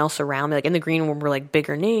 Everyone else around me, like in the green room, were like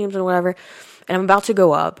bigger names and whatever. And I'm about to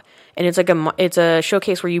go up, and it's like it's a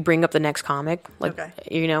showcase where you bring up the next comic, like, okay,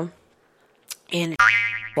 you know. And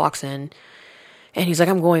walks in, and he's like,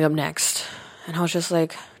 I'm going up next. And I was just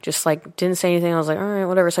like didn't say anything. I was like, all right,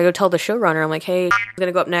 whatever. So I go tell the showrunner, I'm like, hey, I'm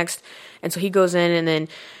gonna go up next. And so he goes in, and then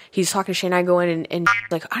he's talking to Shane. I go in, and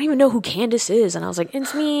like, I don't even know who Candace is. And I was like,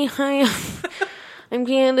 it's me. Hi, I'm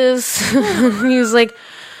Candace. He was like,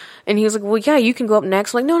 well, yeah, you can go up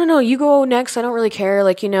next. I'm like, no, you go next. I don't really care.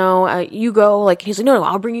 Like, you know, you go. Like, he's like, no,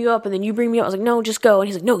 I'll bring you up, and then you bring me up. I was like, no, just go. And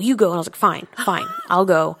he's like, no, you go. And I was like, fine, I'll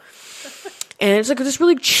go. And it's like this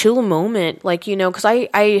really chill moment, like, you know, because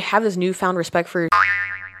I have this newfound respect for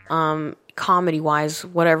comedy-wise,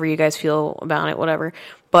 whatever you guys feel about it, whatever.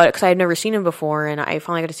 But because I had never seen him before, and I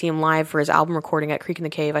finally got to see him live for his album recording at Creek in the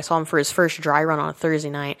Cave. I saw him for his first dry run on a Thursday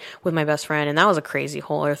night with my best friend, and that was a crazy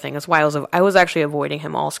whole other thing. That's why I was actually avoiding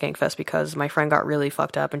him all Skankfest, because my friend got really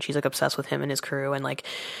fucked up, and she's like obsessed with him and his crew, and like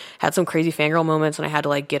had some crazy fangirl moments, and I had to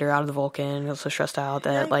like get her out of the Vulcan. I was so stressed out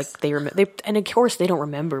that like they and of course they don't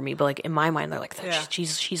remember me, but like in my mind they're like,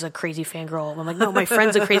 she's a crazy fangirl. I'm like, no, my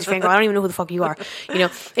friend's a crazy fangirl. I don't even know who the fuck you are, you know.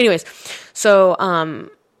 Anyways, so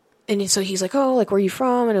and so he's like, oh, like, where are you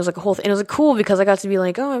from? And it was like a whole thing. And it was like cool because I got to be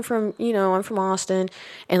like, oh, I'm from Austin.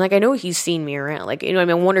 And like, I know he's seen me around. Like, you know what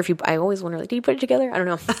I mean? I always wonder, like, did he put it together? I don't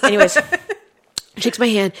know. Anyways, shakes my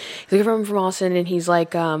hand. He's like, I'm from Austin. And he's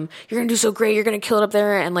like, you're going to do so great. You're going to kill it up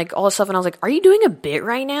there. And like all this stuff. And I was like, are you doing a bit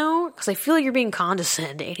right now? Because I feel like you're being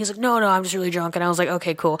condescending. And he's like, no, I'm just really drunk. And I was like,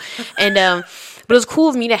 okay, cool. And, but it was cool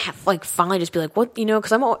of me to have, like, finally just be like, what, you know,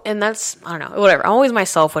 because and that's, I don't know, whatever. I'm always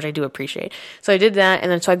myself, which I do appreciate. So I did that,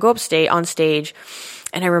 and then so I go on stage,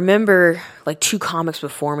 and I remember, like, 2 comics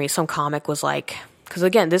before me. Some comic was like, because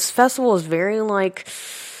again, this festival is very, like,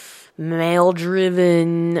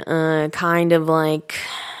 male-driven, kind of like,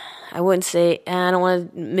 I wouldn't say, I don't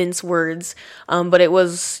want to mince words, but it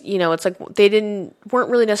was, you know, it's like, weren't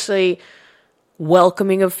really necessarily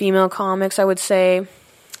welcoming of female comics, I would say,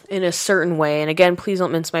 in a certain way. And again, please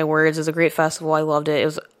don't mince my words. It was a great festival. I loved it. It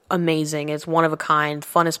was amazing. It's one of a kind,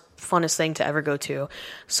 funnest thing to ever go to.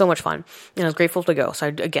 So much fun. And I was grateful to go. So I,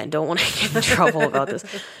 again, don't want to get in trouble about this.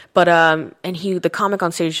 But, and the comic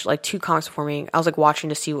on stage, like 2 comics before me, I was like watching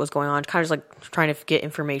to see what was going on, kind of just like trying to get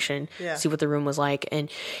information, see what the room was like.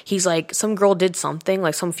 And he's like, some girl did something,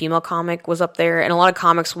 like some female comic was up there. And a lot of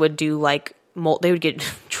comics would do like, they would get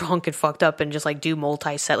drunk and fucked up and just like do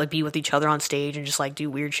multi-set, like be with each other on stage and just like do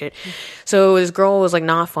weird shit. So this girl was like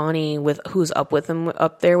not funny with who's up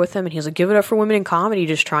there with him, and he was like, give it up for women in comedy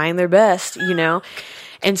just trying their best, you know.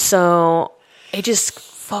 And so it just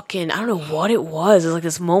fucking, I don't know what it was. It was like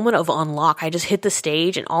this moment of unlock. I just hit the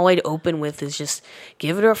stage, and all I'd open with is just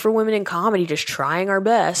give it up for women in comedy just trying our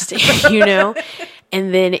best, you know.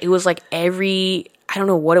 And then it was like I don't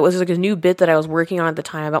know what it was. It was like a new bit that I was working on at the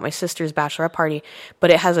time about my sister's bachelorette party, but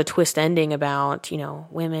it has a twist ending about, you know,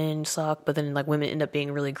 women suck, but then like women end up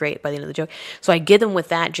being really great by the end of the joke. So I get them with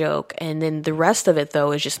that joke, and then the rest of it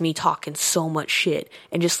though is just me talking so much shit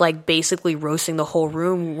and just like basically roasting the whole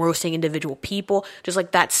room, roasting individual people, just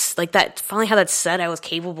like that's like that. Finally had that set. I was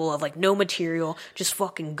capable of like no material, just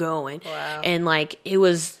fucking going. Wow. And like it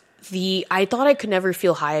was I thought I could never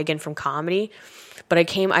feel high again from comedy. But and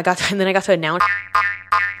then I got to announce,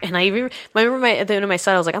 and I remember at the end of my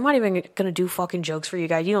set, I was like, I'm not even gonna do fucking jokes for you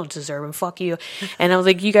guys. You don't deserve them. Fuck you. And I was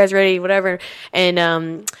like, you guys ready? Whatever. And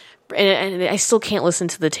I still can't listen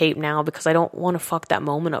to the tape now because I don't want to fuck that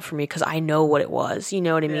moment up for me because I know what it was. You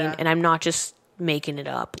know what I mean? Yeah. And I'm not just making it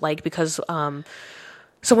up. Like, because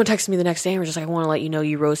someone texted me the next day and was just like, I want to let you know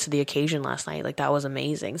you rose to the occasion last night. Like, that was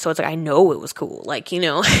amazing. So it's like, I know it was cool. Like, you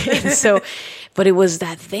know. And so, but it was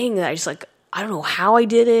that thing that I just like, I don't know how I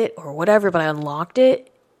did it or whatever, but I unlocked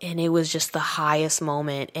it, and it was just the highest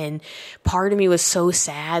moment. And part of me was so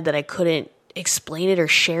sad that I couldn't explain it or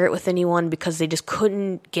share it with anyone because they just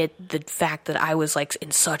couldn't get the fact that I was like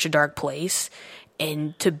in such a dark place.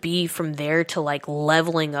 And to be from there to like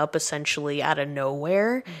leveling up essentially out of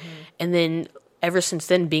nowhere. Mm-hmm. And then ever since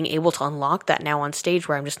then being able to unlock that now on stage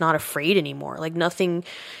where I'm just not afraid anymore. Like nothing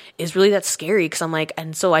is really that scary because I'm like,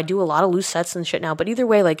 and so I do a lot of loose sets and shit now, but either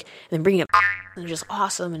way, like, and then bringing it and just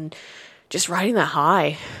awesome and just riding that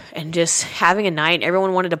high and just having a night.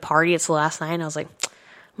 Everyone wanted to party. It's the last night. And I was like,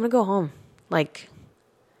 I'm going to go home. Like,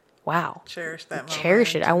 wow. Cherish that moment.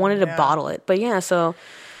 Cherish it. I wanted to bottle it. But yeah, so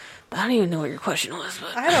I don't even know what your question was.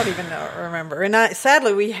 But I don't even remember. And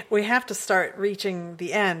sadly, we have to start reaching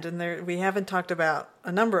the end, and we haven't talked about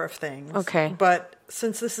a number of things. Okay. But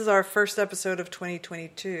since this is our first episode of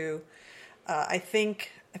 2022, I think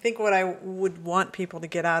what I would want people to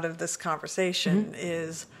get out of this conversation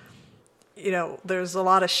is, you know, there's a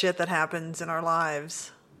lot of shit that happens in our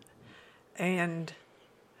lives, and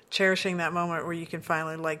cherishing that moment where you can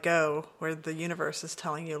finally let go, where the universe is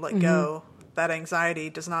telling you let go. That anxiety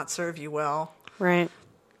does not serve you well. Right.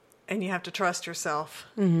 And you have to trust yourself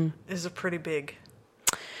is a pretty big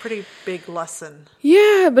lesson.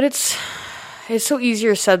 Yeah, but it's so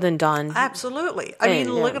easier said than done. Absolutely. I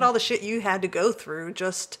mean, look at all the shit you had to go through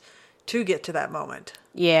just to get to that moment.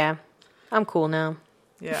 Yeah. I'm cool now.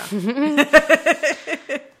 Yeah.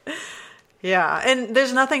 Yeah. And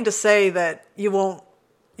there's nothing to say that you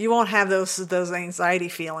won't have those anxiety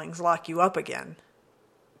feelings lock you up again.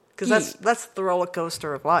 Because that's the roller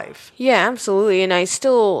coaster of life. Yeah, absolutely. And I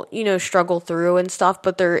still, you know, struggle through and stuff,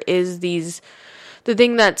 but there is the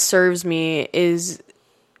thing that serves me is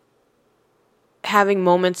having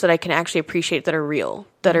moments that I can actually appreciate that are real,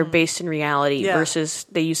 that are based in reality versus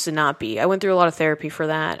they used to not be. I went through a lot of therapy for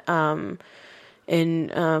that.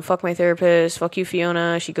 And fuck my therapist, fuck you,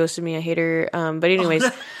 Fiona. She ghosted me. I hate her. But anyways,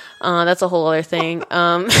 that's a whole other thing. We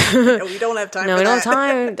don't have time. No, we don't have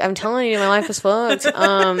time. I'm telling you, my life is fucked.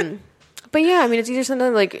 But yeah, I mean, it's either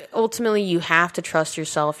something like ultimately you have to trust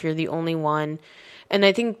yourself. You're the only one. And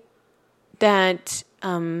I think that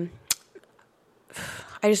I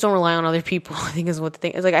just don't rely on other people, I think is what the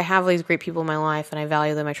thing is. Like, I have these great people in my life and I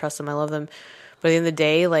value them. I trust them. I love them. But at the end of the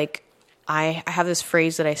day, like, I have this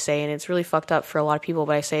phrase that I say, and it's really fucked up for a lot of people,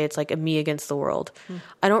 but I say it's like a me against the world.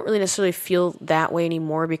 I don't really necessarily feel that way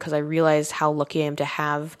anymore because I realize how lucky I am to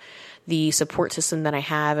have the support system that I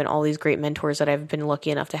have and all these great mentors that I've been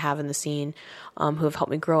lucky enough to have in the scene who have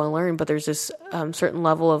helped me grow and learn. But there's this certain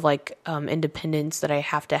level of like independence that I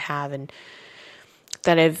have to have, and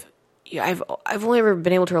that I've only ever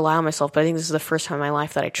been able to rely on myself, but I think this is the first time in my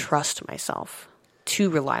life that I trust myself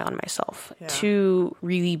to rely on myself, to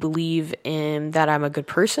really believe in that I'm a good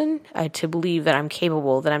person, to believe that I'm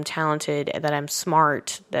capable, that I'm talented, that I'm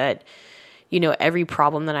smart, that, you know, every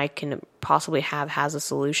problem that I can possibly have has a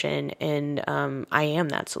solution, and I am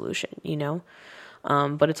that solution, you know?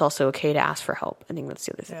 But it's also okay to ask for help. I think that's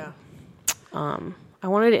the other thing. I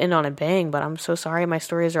wanted to end on a bang, but I'm so sorry. My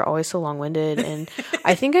stories are always so long-winded, and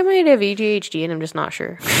I think I might have ADHD, and I'm just not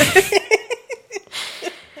sure.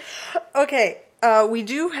 Okay. We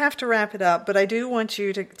do have to wrap it up, but I do want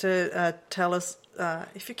you to tell us,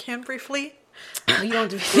 if you can briefly. You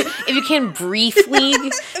don't if you can briefly.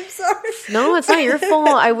 I'm sorry. No, it's not your fault.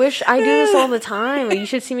 I wish I do this all the time. You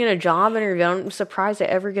should see me in a job interview. I'm surprised I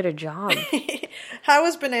ever get a job. How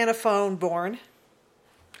was Banana Phone born?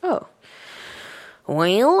 Oh.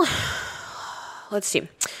 Well, let's see.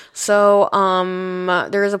 So,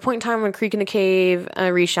 there was a point in time when Creek in the Cave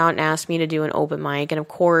reached out and asked me to do an open mic. And of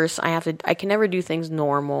course, I can never do things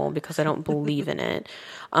normal because I don't believe in it.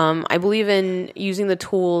 I believe in using the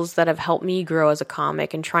tools that have helped me grow as a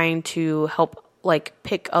comic and trying to help, like,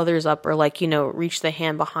 pick others up or, like, you know, reach the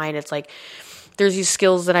hand behind. It's like, there's these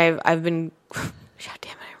skills that I've been, God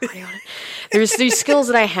damn it, I'm already on it. There's these skills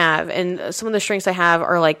that I have, and some of the strengths I have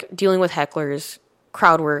are, like, dealing with hecklers,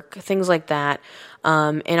 crowd work, things like that.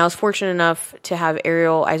 And I was fortunate enough to have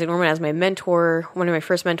Ariel Isaac Norman as my mentor, one of my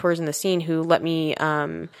first mentors in the scene, who let me,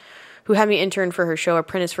 who had me intern for her show,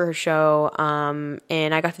 apprentice for her show.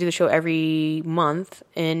 And I got to do the show every month.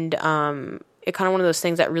 And, it kind of one of those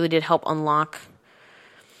things that really did help unlock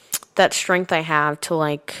that strength I have to,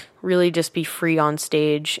 like, really just be free on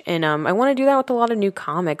stage. And, I want to do that with a lot of new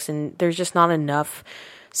comics, and there's just not enough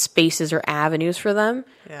spaces or avenues for them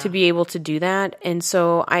to be able to do that. And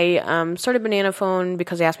so I started Banana Phone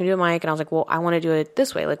because they asked me to do a mic, and I was like, well, I want to do it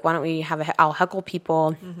this way. Like, why don't we have I'll heckle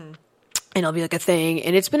people and it'll be like a thing.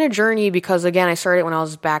 And it's been a journey because, again, I started when I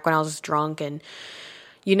was drunk, and,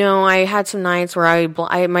 you know, I had some nights where I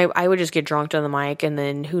would just get drunk on the mic, and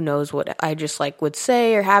then who knows what I just, like, would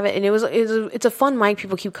say or have it. And it's a fun mic.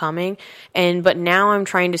 People keep coming. But now I'm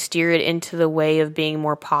trying to steer it into the way of being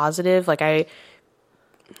more positive. Like, I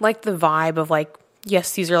like the vibe of, like,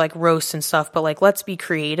 yes, these are like roasts and stuff, but, like, let's be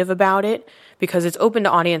creative about it because it's open to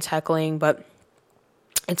audience heckling, but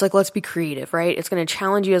it's like, let's be creative, right? It's going to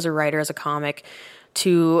challenge you as a writer, as a comic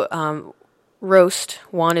to, roast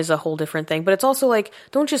one is a whole different thing, but it's also like,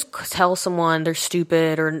 don't just tell someone they're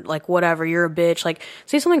stupid or, like, whatever, you're a bitch. Like,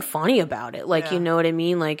 say something funny about it. Like, you know what I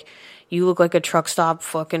mean? Like, you look like a truck stop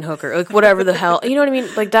fucking hooker, like, whatever the hell, you know what I mean?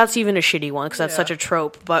 Like, that's even a shitty one because that's such a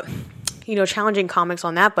trope, but, you know, challenging comics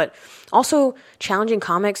on that, but also challenging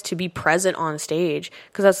comics to be present on stage,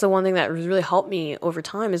 because that's the one thing that has really helped me over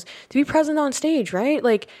time is to be present on stage, right?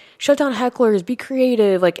 Like, shut down hecklers, be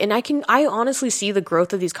creative, like, and I honestly see the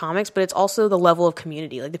growth of these comics, but it's also the level of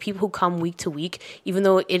community, like the people who come week to week, even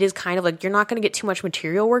though it is kind of like, you're not going to get too much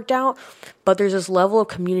material worked out, but there's this level of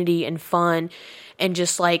community and fun and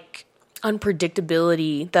just, like,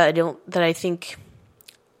 unpredictability that I think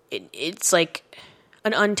it's like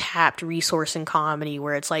an untapped resource in comedy,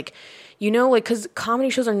 where it's like, you know, like, because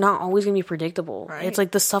comedy shows are not always going to be predictable. Right. It's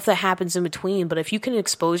like the stuff that happens in between. But if you can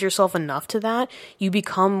expose yourself enough to that, you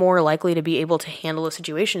become more likely to be able to handle the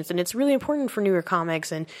situations. And it's really important for newer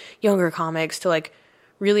comics and younger comics to, like,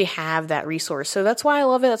 really have that resource. So that's why I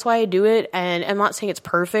love it. That's why I do it. And I'm not saying it's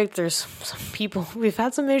perfect. There's some people, we've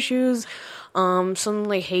had some issues. some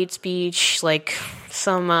like hate speech, like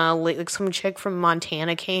some chick from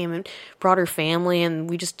Montana came and brought her family and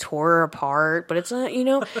we just tore her apart. But it's not,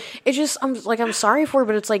 it's just, I'm sorry for her,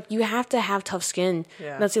 but it's like, you have to have tough skin.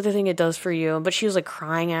 Yeah. That's the other thing it does for you. But she was like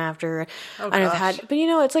crying after. Oh, and gosh. but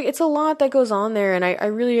it's like, it's a lot that goes on there. And I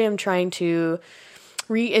really am trying to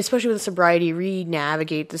especially with sobriety,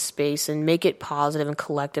 re-navigate the space and make it positive and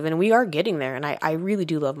collective. And we are getting there. And I really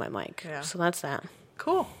do love my mic. Yeah. So that's that.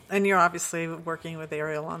 Cool. And you're obviously working with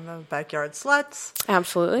Ariel on the Backyard Sluts.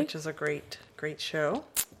 Absolutely. Which is a great show.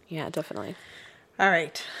 Yeah, definitely. All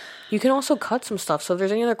right. You can also cut some stuff. So if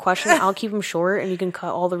there's any other questions, I'll keep them short and you can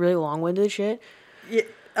cut all the really long-winded shit. Yeah,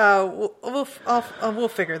 we'll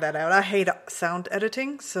figure that out. I hate sound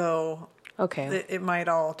editing, so okay. It might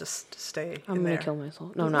all just stay I'm going in to kill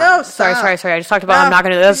myself. No, No, sorry. stop. I just talked about I'm not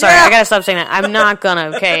going to do this. Sorry, Yeah. I got to stop saying that. I'm not going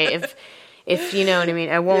to, okay? If you know what I mean,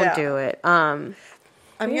 I won't do it. I'm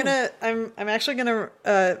actually gonna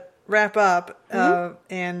wrap up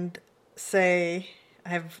and say I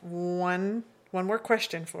have one more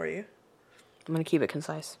question for you. I'm going to keep it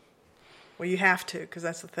concise. Well, you have to, because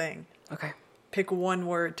that's the thing. Okay. Pick one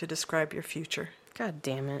word to describe your future. God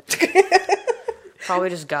damn it. Probably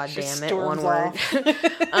just God She damn it, storms one word.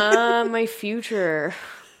 off. My future.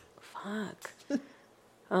 Fuck.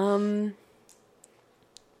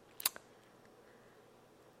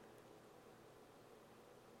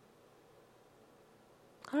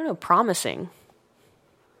 I don't know, promising.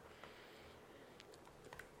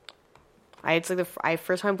 It's like I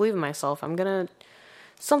first time I believe in myself.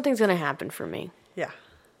 Something's gonna happen for me. Yeah.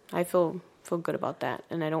 I feel good about that,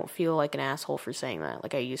 and I don't feel like an asshole for saying that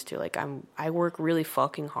like I used to. Like I work really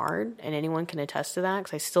fucking hard, and anyone can attest to that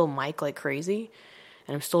because I still mic like crazy,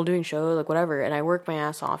 and I'm still doing shows like whatever, and I work my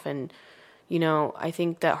ass off, and I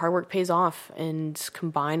think that hard work pays off, and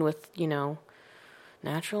combined with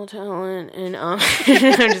natural talent, and I'm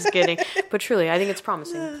just kidding, but truly I think it's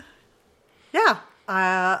promising. Yeah,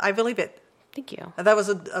 I believe it. Thank you. That was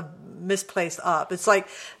a misplaced up. It's like,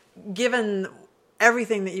 given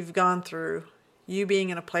everything that you've gone through, you being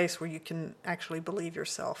in a place where you can actually believe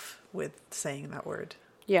yourself with saying that word.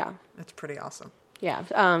 Yeah. It's pretty awesome.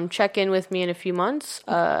 Yeah. Check in with me in a few months.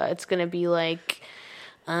 It's going to be like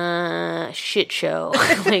shit show.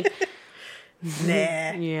 Like,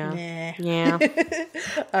 Nah. yeah. Nah. Yeah.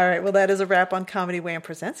 All right. Well, that is a wrap on Comedy Wham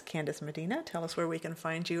Presents. Candace Medina, tell us where we can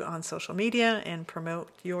find you on social media and promote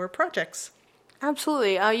your projects.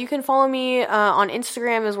 Absolutely. You can follow me on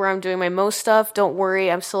Instagram is where I'm doing my most stuff. Don't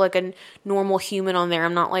worry. I'm still like a normal human on there.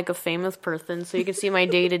 I'm not like a famous person. So you can see my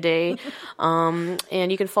day-to-day.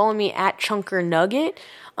 And you can follow me at Chunker Nugget.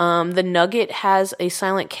 The Nugget has a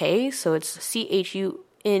silent K. So it's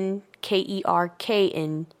CHUNKERKNUGGET.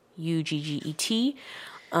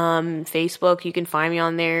 Facebook, you can find me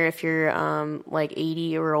on there if you're like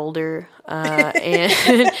 80 or older.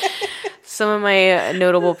 And some of my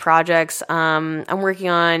notable projects, I'm working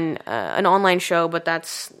on an online show, but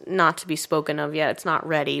that's not to be spoken of yet. It's not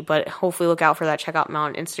ready, but hopefully look out for that. Check out me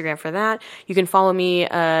on Instagram for that. You can follow me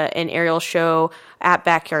in Ariel's show at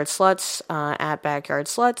Backyard Sluts,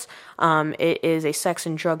 It is a sex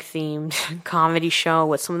and drug themed comedy show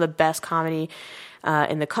with some of the best comedy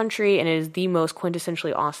in the country, and it is the most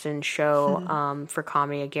quintessentially Austin show for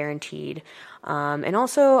comedy, guaranteed. And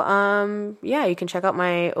also, you can check out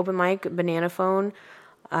my open mic, Banana Phone.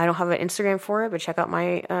 I don't have an Instagram for it, but check out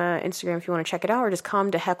my Instagram if you want to check it out, or just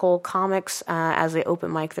come to Heckle Comics as they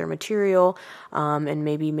open mic their material and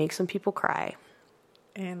maybe make some people cry.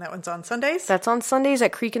 And that one's on Sundays? That's on Sundays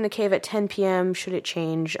at Creek in the Cave at 10 p.m. Should it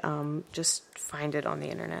change, just find it on the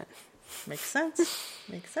internet. Makes sense.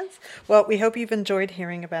 Makes sense. Well, we hope you've enjoyed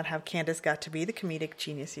hearing about how Candace got to be the comedic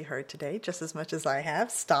genius you heard today, just as much as I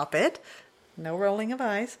have. Stop it. No rolling of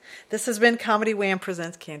eyes. This has been Comedy Wham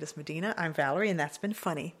Presents Candace Medina. I'm Valerie, and that's been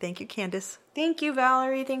funny. Thank you, Candace. Thank you,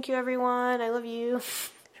 Valerie. Thank you, everyone. I love you.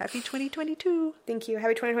 Happy 2022. Thank you.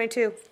 Happy 2022.